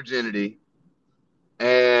lost my virginity,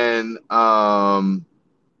 and then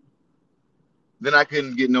I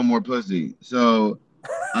couldn't get no more pussy. So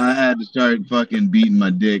I had to start fucking beating my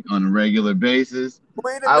dick on a regular basis.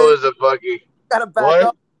 Wait a minute. I was a fucking. Gotta back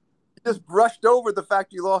up. You just brushed over the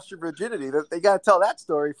fact you lost your virginity. They gotta tell that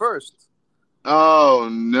story first. Oh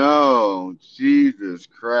no, Jesus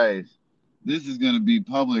Christ. This is going to be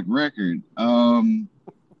public record. I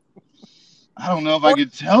don't know if I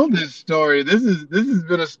could tell this story. This has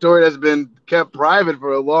been a story that's been kept private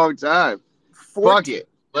for a long time. 14. Fuck it.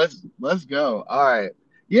 Let's go. All right.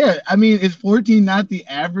 Yeah, I mean, is 14 not the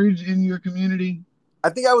average in your community? I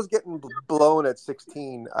think I was getting blown at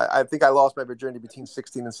 16. I think I lost my virginity between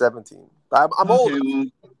 16 and 17. I'm older. Well,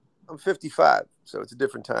 I'm 55, so it's a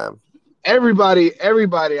different time. Everybody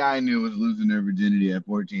I knew was losing their virginity at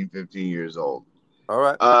 14, 15 years old. All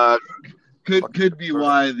right. Could be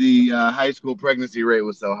why the high school pregnancy rate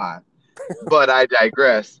was so high. But I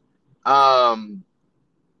digress. So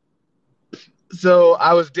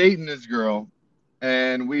I was dating this girl,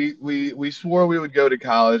 and we swore we would go to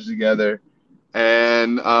college together,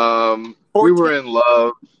 and we were in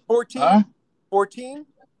love. 14? Huh? 14?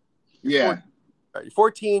 Yeah.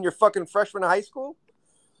 14, you're fucking freshman in high school?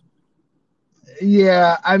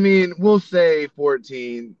 Yeah, I mean, we'll say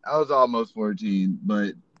 14. I was almost 14,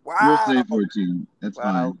 but we'll say 14. That's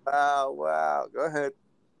fine. Wow. Go ahead.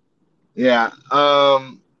 Yeah.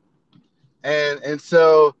 And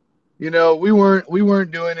so, you know, we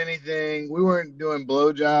weren't doing anything. We weren't doing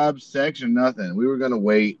blowjobs, sex, or nothing. We were gonna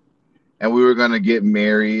wait, and we were gonna get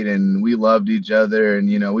married, and we loved each other, and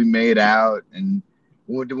you know, we made out and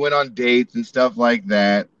went on dates and stuff like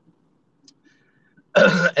that.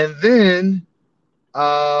 And then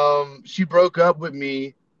she broke up with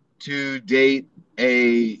me to date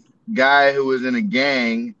a guy who was in a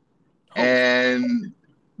gang, and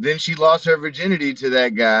then she lost her virginity to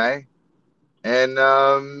that guy, and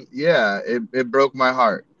it broke my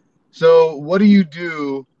heart. So what do you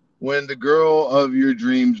do when the girl of your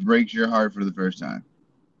dreams breaks your heart for the first time?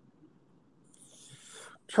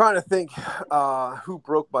 Trying to think who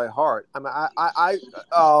broke my heart. I mean, I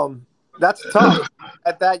that's tough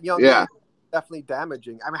at that young age. Definitely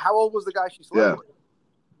damaging. I mean, how old was the guy she slept with?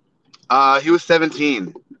 He was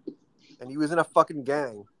 17. And he was in a fucking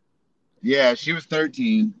gang. Yeah, she was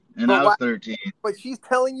 13, and I was 13. But she's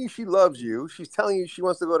telling you she loves you. She's telling you she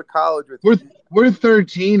wants to go to college with you. We're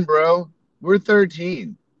 13, bro. We're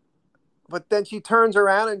 13. But then she turns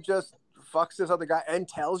around and just fucks this other guy and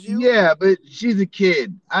tells you? Yeah, but she's a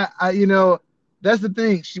kid. I you know, that's the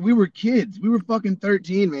thing. We were kids. We were fucking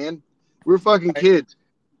 13, man. We were fucking kids.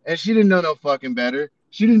 And she didn't know no fucking better.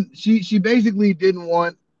 She basically didn't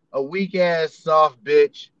want a weak ass soft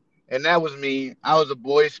bitch, and that was me. I was a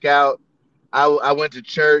Boy Scout. I went to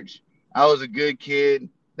church. I was a good kid.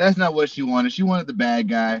 That's not what she wanted. She wanted the bad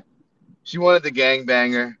guy. She wanted the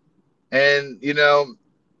gangbanger, and you know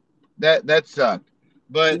that sucked.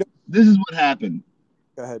 But this is what happened.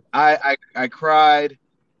 Go ahead. I cried.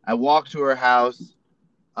 I walked to her house.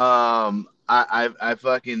 I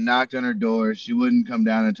fucking knocked on her door. She wouldn't come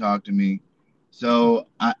down and talk to me. So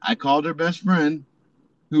I called her best friend,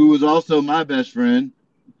 who was also my best friend,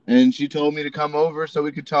 and she told me to come over so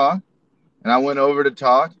we could talk. And I went over to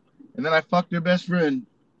talk, and then I fucked her best friend.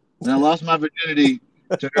 And I lost my virginity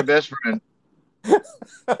to her best friend.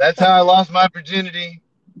 That's how I lost my virginity.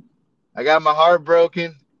 I got my heart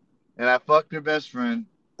broken, and I fucked her best friend.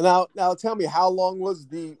 Now tell me, how long was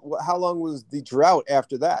the drought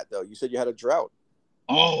after that, though? You said you had a drought.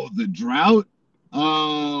 Oh, the drought.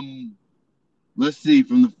 Let's see.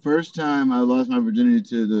 From the first time I lost my virginity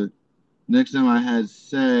to the next time I had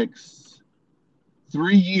sex,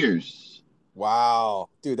 3 years. Wow,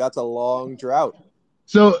 dude, that's a long drought.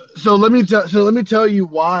 So let me tell you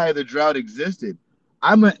why the drought existed.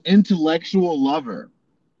 I'm an intellectual lover,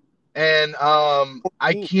 and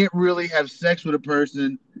I can't really have sex with a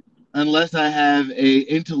person unless I have a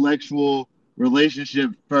intellectual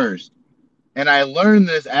relationship first. And I learned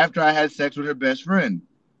this after I had sex with her best friend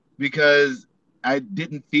because I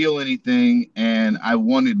didn't feel anything and I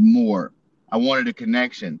wanted more. I wanted a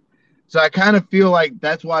connection. So I kind of feel like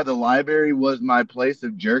that's why the library was my place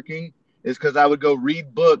of jerking, is because I would go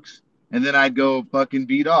read books and then I'd go fucking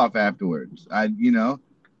beat off afterwards. It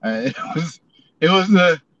was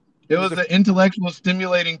an intellectual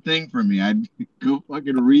stimulating thing for me. I'd go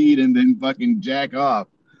fucking read and then fucking jack off.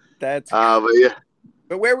 But yeah.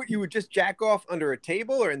 But where would you just jack off under a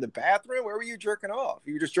table or in the bathroom? Where were you jerking off?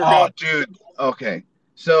 You were just jerking off. Dude. Okay.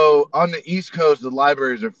 So on the East Coast, the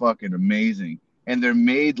libraries are fucking amazing, and they're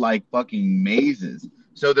made like fucking mazes.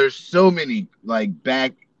 So there's so many like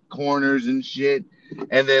back corners and shit,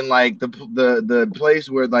 and then like the place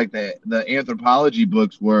where like the anthropology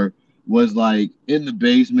books was like in the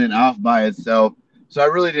basement off by itself. So I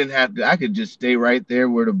really didn't have to. I could just stay right there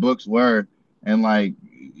where the books were and like,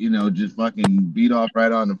 just fucking beat off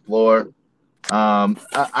right on the floor.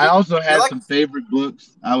 I also had some favorite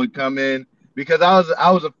books. I would come in because I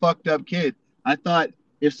was a fucked up kid. I thought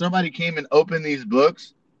if somebody came and opened these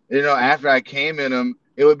books, after I came in them,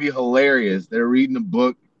 it would be hilarious. They're reading a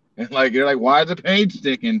book and you're like, why is the page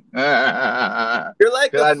sticking? You're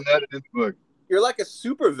like I nutted this book. You're like a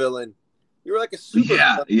supervillain. You were like a super.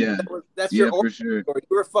 Yeah. That's your for sure. Story.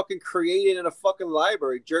 You were fucking created in a fucking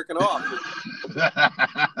library, jerking off.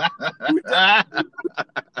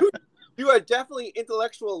 You are definitely an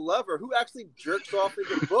intellectual lover who actually jerks off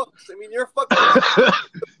into books. I mean, you're fucking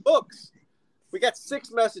books. We got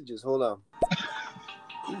 6 messages. Hold on.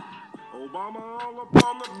 Obama all up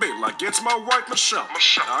on the beat like it's my wife Michelle.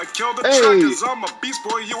 I killed the track cause I'm a beast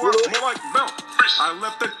boy, you are more like Bell. I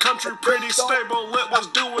left the country pretty stable, it was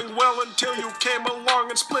doing well until you came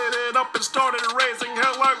along and split it up and started raising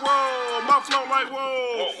hell like whoa, my flow like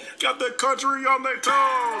whoa. Got the country on their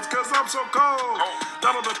toes cause I'm so cold.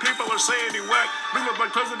 None of the people are saying you whack, bring the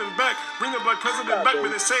black president back, bring the black president back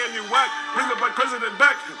when they're saying you whack, bring the black president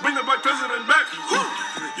back, bring the black president back.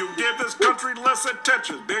 You give this country less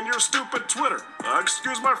attention than your stupid Twitter.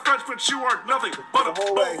 Excuse my French, but you are nothing but a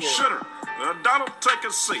bullshitter. Donald, take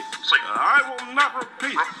a seat. I will not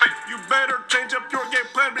repeat. You better change up your game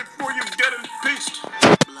plan before you get impeached.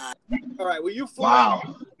 All right, well, you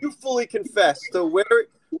fully confess. So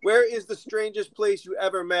where is the strangest place you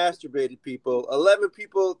ever masturbated, people? 11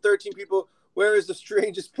 people, 13 people. Where is the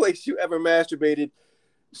strangest place you ever masturbated?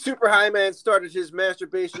 Super High Man started his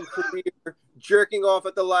masturbation career jerking off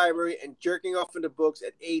at the library and jerking off into books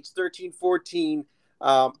at age 13, 14.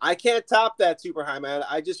 I can't top that, Super High Man.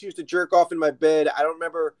 I just used to jerk off in my bed. I don't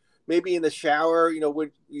remember, maybe in the shower,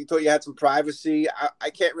 when you thought you had some privacy. I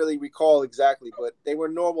can't really recall exactly, but they were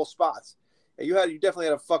normal spots. And you definitely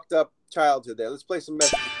had a fucked up childhood there. Let's play some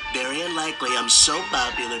messages. Very unlikely. I'm so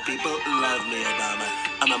popular. People love me, Obama.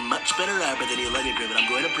 I'm a much better rapper than you. Let me prove it. I'm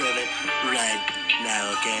going to prove it right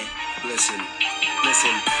now, okay? Listen.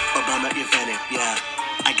 Obama, you're funny, yeah.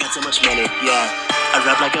 I got so much money, yeah. I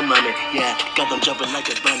rap like a mummy, yeah. Got them jumping like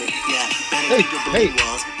a bunny, yeah. Better keep your booty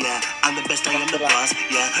walls, yeah. I'm the best, I am the boss,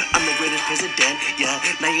 yeah. I'm the greatest president, yeah.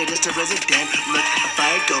 Now you're just a resident. Look, I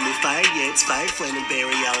fired Gomi, fired Yates, fired Flynn and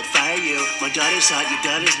Barry. I would fire you. My daughter's hot, your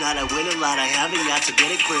daughter's not. I win a lot. I have a yacht, so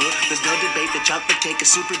get a crew. There's no debate. The chocolate cake is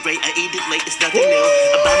super great. I eat it late. It's nothing new.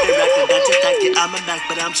 About the rack, that's a fact. Yeah, I'm a Mac,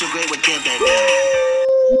 but I'm so great with Get That Now.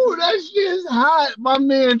 Ooh, that shit's hot. My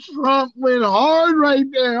man Trump went hard right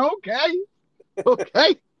there. Okay.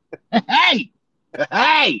 Hey.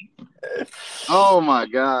 Oh my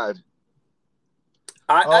God.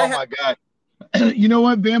 My God. You know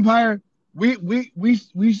what, Vampire? We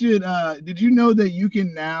should. Did you know that you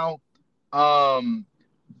can now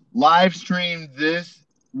live stream this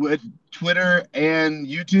with Twitter and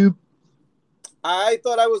YouTube? I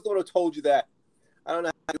thought I was the one who told you that. I don't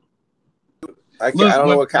know. I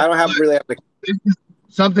don't have really have This is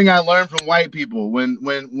something I learned from white people.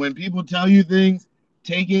 When people tell you things,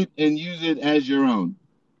 take it and use it as your own.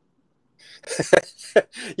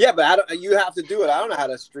 Yeah, but you have to do it. I don't know how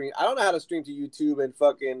to stream. I don't know how to stream to YouTube and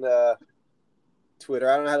fucking Twitter.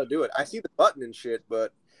 I don't know how to do it. I see the button and shit,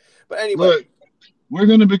 but anyway. Look, we're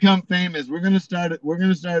gonna become famous. We're gonna start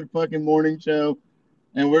a fucking morning show,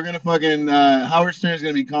 and we're gonna fucking Howard Stern's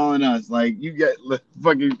gonna be calling us like, you get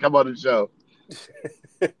fucking come on the show.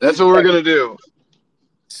 That's what we're gonna do.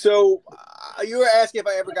 So you were asking if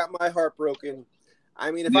I ever got my heart broken.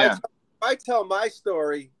 I mean, if I tell my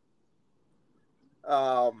story,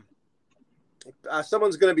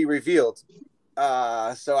 someone's going to be revealed.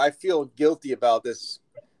 So I feel guilty about this.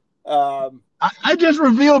 I just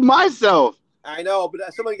revealed myself. I know,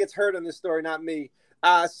 but somebody gets hurt in this story, not me.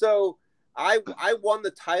 So I won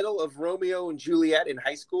the title of Romeo and Juliet in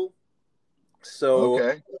high school.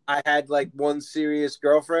 So I had like one serious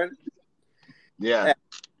girlfriend. Yeah. And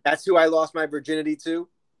that's who I lost my virginity to.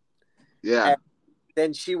 Yeah. And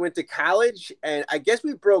then she went to college, and I guess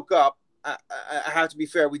we broke up. I have to be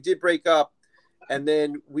fair. We did break up, and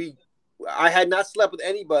then I had not slept with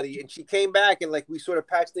anybody, and she came back, and like we sort of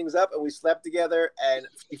patched things up, and we slept together, and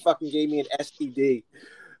she fucking gave me an STD.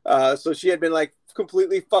 So she had been like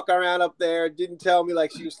completely fucking around up there, didn't tell me,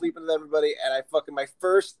 like she was sleeping with everybody, and I fucking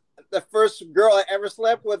the first girl I ever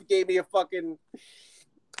slept with gave me a fucking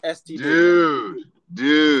STD.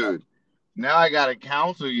 Dude, now I gotta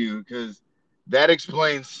counsel you because that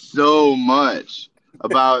explains so much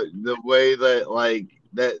about the way that, like,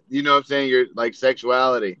 that, you know what I'm saying, your like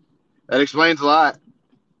sexuality. That explains a lot.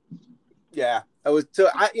 Yeah,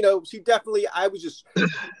 she definitely. I was just,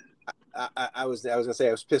 I was gonna say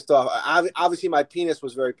I was pissed off. Obviously, my penis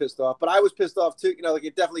was very pissed off, but I was pissed off too. Like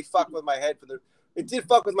it definitely fucked with my head It did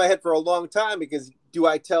fuck with my head for a long time because do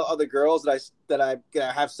I tell other girls that I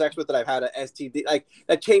have sex with that I've had an STD? Like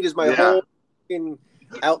that changes my whole fucking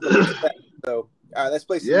outlook. So let's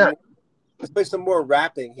play some more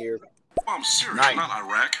rapping here. I'm serious, not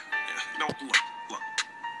Iraq. Look.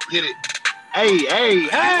 Get it. Hey. You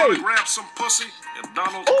wanna grab some pussy? And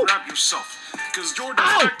Donald, grab yourself. Cause you're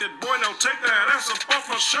defected, boy, now take that ass up off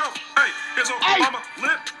my shelf. Hey, is Obama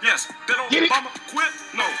lit? Yes. Did Obama quit?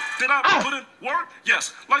 No. Did I put in work?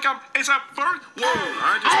 Yes. Like I'm ASAP Ferg? Whoa,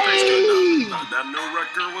 I just faced it now. That new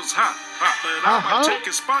record was hot. But I'ma take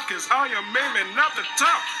his spot cause I am aiming at the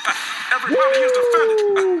top. Everybody is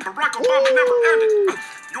defended. Barack Obama never ended.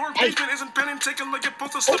 Your engagement isn't pending. Take a look at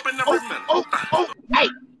both the slipping every minute. Hey,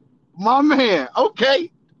 my man.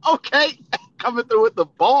 Okay. Coming through with the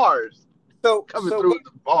bars. So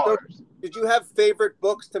did you have favorite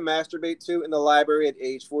books to masturbate to in the library at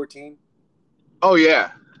age 14? Oh yeah.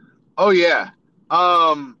 That's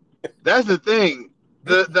the thing.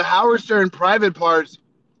 The Howard Stern private parts,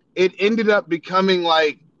 it ended up becoming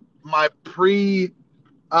like my pre-game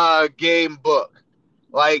book.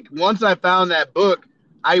 Like once I found that book,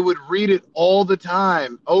 I would read it all the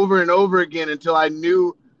time, over and over again until I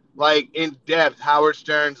knew, like, in depth Howard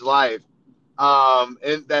Stern's life.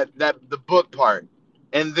 And that the book part,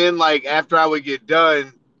 and then like after I would get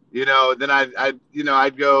done, then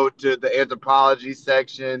I'd go to the anthropology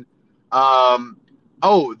section.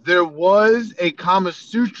 There was a Kama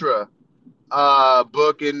Sutra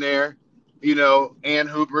book in there, Ann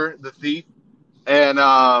Hooper, the thief, and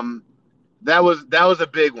that was a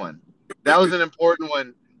big one. That was an important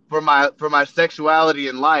one for my sexuality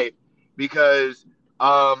in life because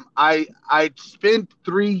I spent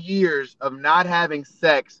 3 years of not having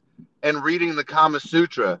sex and reading the Kama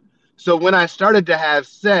Sutra. So when I started to have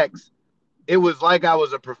sex, it was like I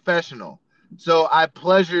was a professional. So I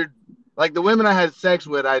pleasured, like the women I had sex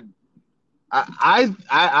with, I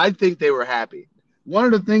think they were happy. One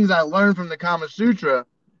of the things I learned from the Kama Sutra,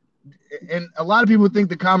 and a lot of people think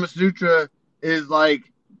the Kama Sutra is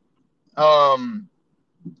like some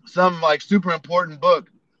like super important book,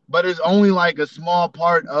 but it's only like a small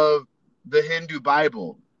part of the Hindu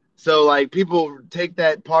Bible. So like people take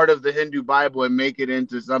that part of the Hindu Bible and make it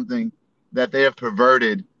into something that they have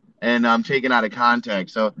perverted and taken out of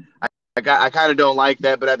context. So I kind of don't like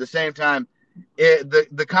that. But at the same time,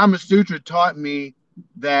 the Kama Sutra taught me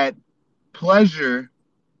that pleasure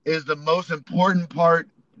is the most important part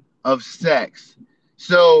of sex.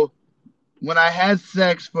 So when I had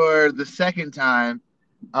sex for the second time,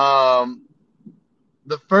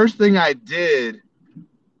 the first thing I did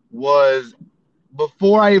was,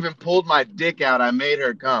 before I even pulled my dick out, I made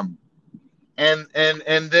her come, and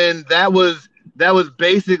then that was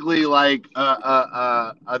basically like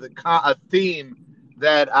a theme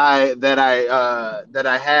that I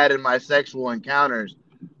had in my sexual encounters.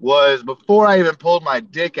 Was before I even pulled my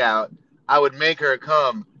dick out, I would make her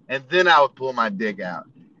come, and then I would pull my dick out,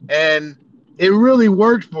 and it really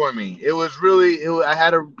worked for me. I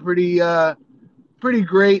had a pretty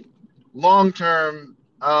great long-term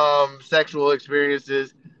sexual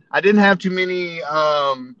experiences. I didn't have too many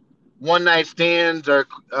one-night stands, or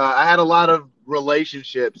I had a lot of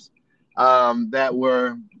relationships that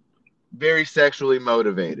were very sexually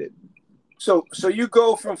motivated. So you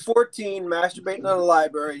go from 14 masturbating in the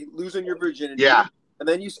library, losing your virginity. Yeah. And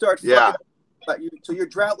then you start fucking. So your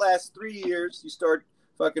drought lasts 3 years. You start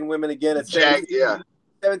fucking women again at 17,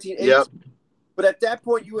 18. Yep. But at that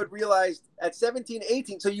point, you would realize at 17,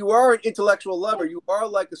 18, so you are an intellectual lover. You are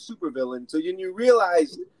like a supervillain. So you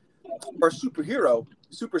realize, or superhero,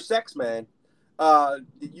 super sex man,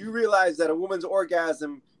 you realize that a woman's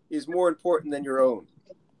orgasm is more important than your own.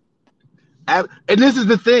 And this is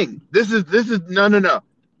the thing. This is no.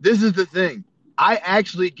 This is the thing. I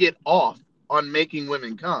actually get off on making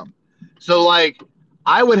women come. So like,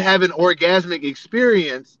 I would have an orgasmic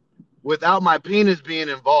experience without my penis being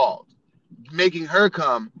involved, making her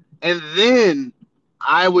come, and then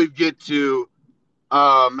I would get to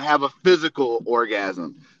have a physical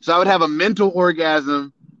orgasm. So I would have a mental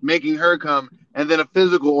orgasm making her come, and then a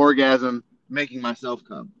physical orgasm making myself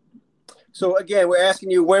come. So again, we're asking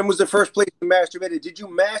you, when was the first place you masturbated? Did you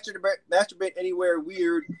masturbate anywhere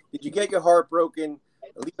weird? Did you get your heart broken?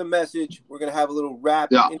 Leave a message. We're gonna have a little rap.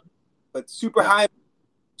 Yeah. But Super High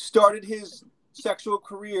started his sexual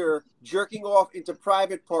career jerking off into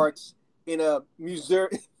private parts in a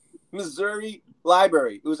Missouri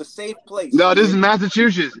library. It was a safe place. No, this is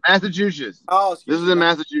Massachusetts. Oh, this is in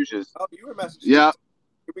Massachusetts. Oh, you were in Massachusetts. Yeah.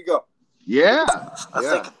 Here we go. Yeah. I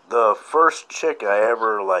think the first chick I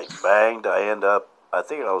ever like banged, I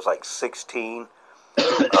think I was like 16.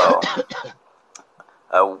 I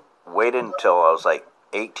waited until I was like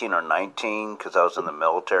 18 or 19 because I was in the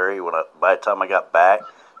military. By the time I got back,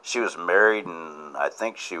 she was married, and I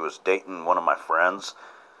think she was dating one of my friends.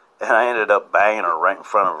 And I ended up banging her right in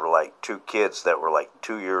front of her, like 2 kids that were like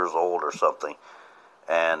 2 years old or something.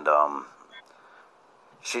 And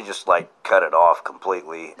she just like cut it off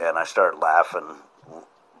completely, and I started laughing.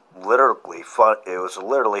 Literally fun. It was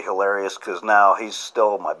literally hilarious because now he's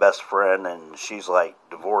still my best friend, and she's like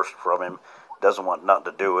divorced from him, doesn't want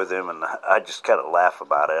nothing to do with him, and I just kind of laugh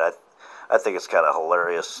about it. I think it's kind of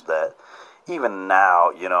hilarious that even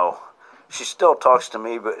now, you know, she still talks to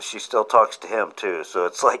me, but she still talks to him too. So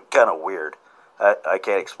it's like kind of weird. I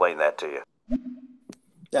can't explain that to you.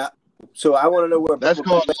 Yeah. So I want to know where that's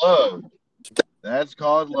called love. That's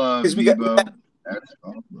called love. Because we got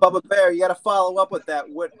Bubba Bear. You got to follow up with that.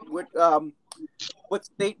 What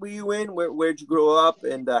state were you in? Where'd you grow up,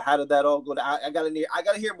 and how did that all go down? I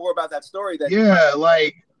gotta hear more about that story.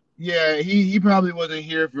 He probably wasn't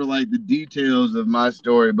here for like the details of my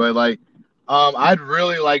story, but like, I'd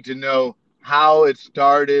really like to know how it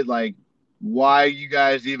started, like why you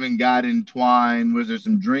guys even got entwined. Was there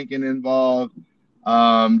some drinking involved?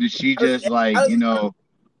 Did she just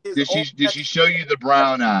did she show you the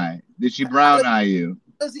brown eye? Did she brown eye you?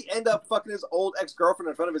 Does he end up fucking his old ex-girlfriend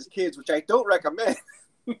in front of his kids, which I don't recommend.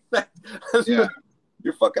 Yeah.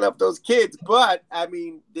 You're fucking up those kids, but I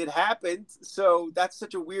mean, it happened, so that's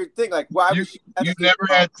such a weird thing. Like, why was she? You've never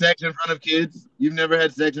had sex in front of kids? You've never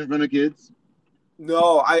had sex in front of kids?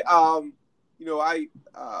 No,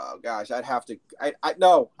 gosh, I'd have to. I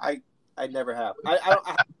never have. I have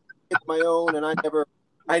my own, and I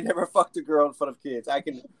never fucked a girl in front of kids. I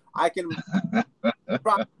can.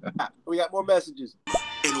 We got more messages.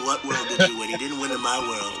 In what world did you win? You didn't win in my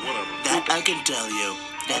world. That I can tell you.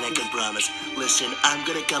 That I can promise. Listen, I'm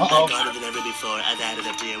gonna come back harder than ever before. I've had it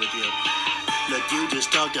up to here with you. Look, you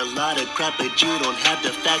just talked a lot of crap, but you don't have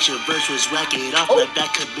the facts. Your verse was racket off like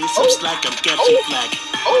that could be some slack. I'm catching flack.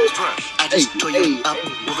 I just tore you up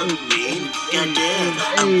with a mean. Goddamn,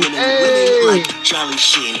 I'm winning like Charlie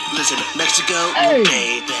Sheen. Listen, Mexico will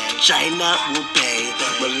pay, China will pay,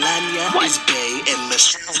 Melania is bay, and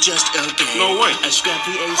Michelle's just okay. No way. I scrapped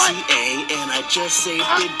the ACA, and I just saved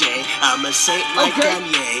the day. I'm a saint like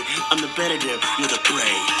Kanye. I'm the predator, you're the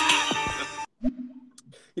prey.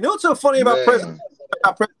 You know what's so funny about President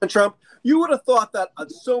Trump? You would have thought that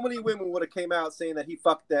so many women would have came out saying that he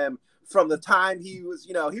fucked them from the time he was,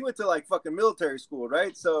 he went to like fucking military school,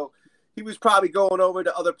 right? So he was probably going over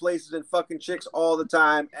to other places and fucking chicks all the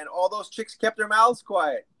time, and all those chicks kept their mouths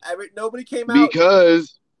quiet. Nobody came out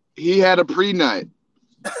because he had a pre-nut.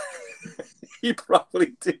 He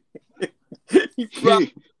probably did.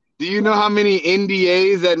 Do you know how many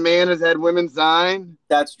NDAs that man has had women sign?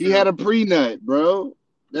 That's true. He had a pre-nut, bro.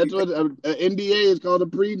 That's what an NDA is called, a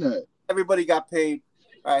pre-nut. Everybody got paid.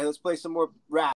 All right, let's play some more rap.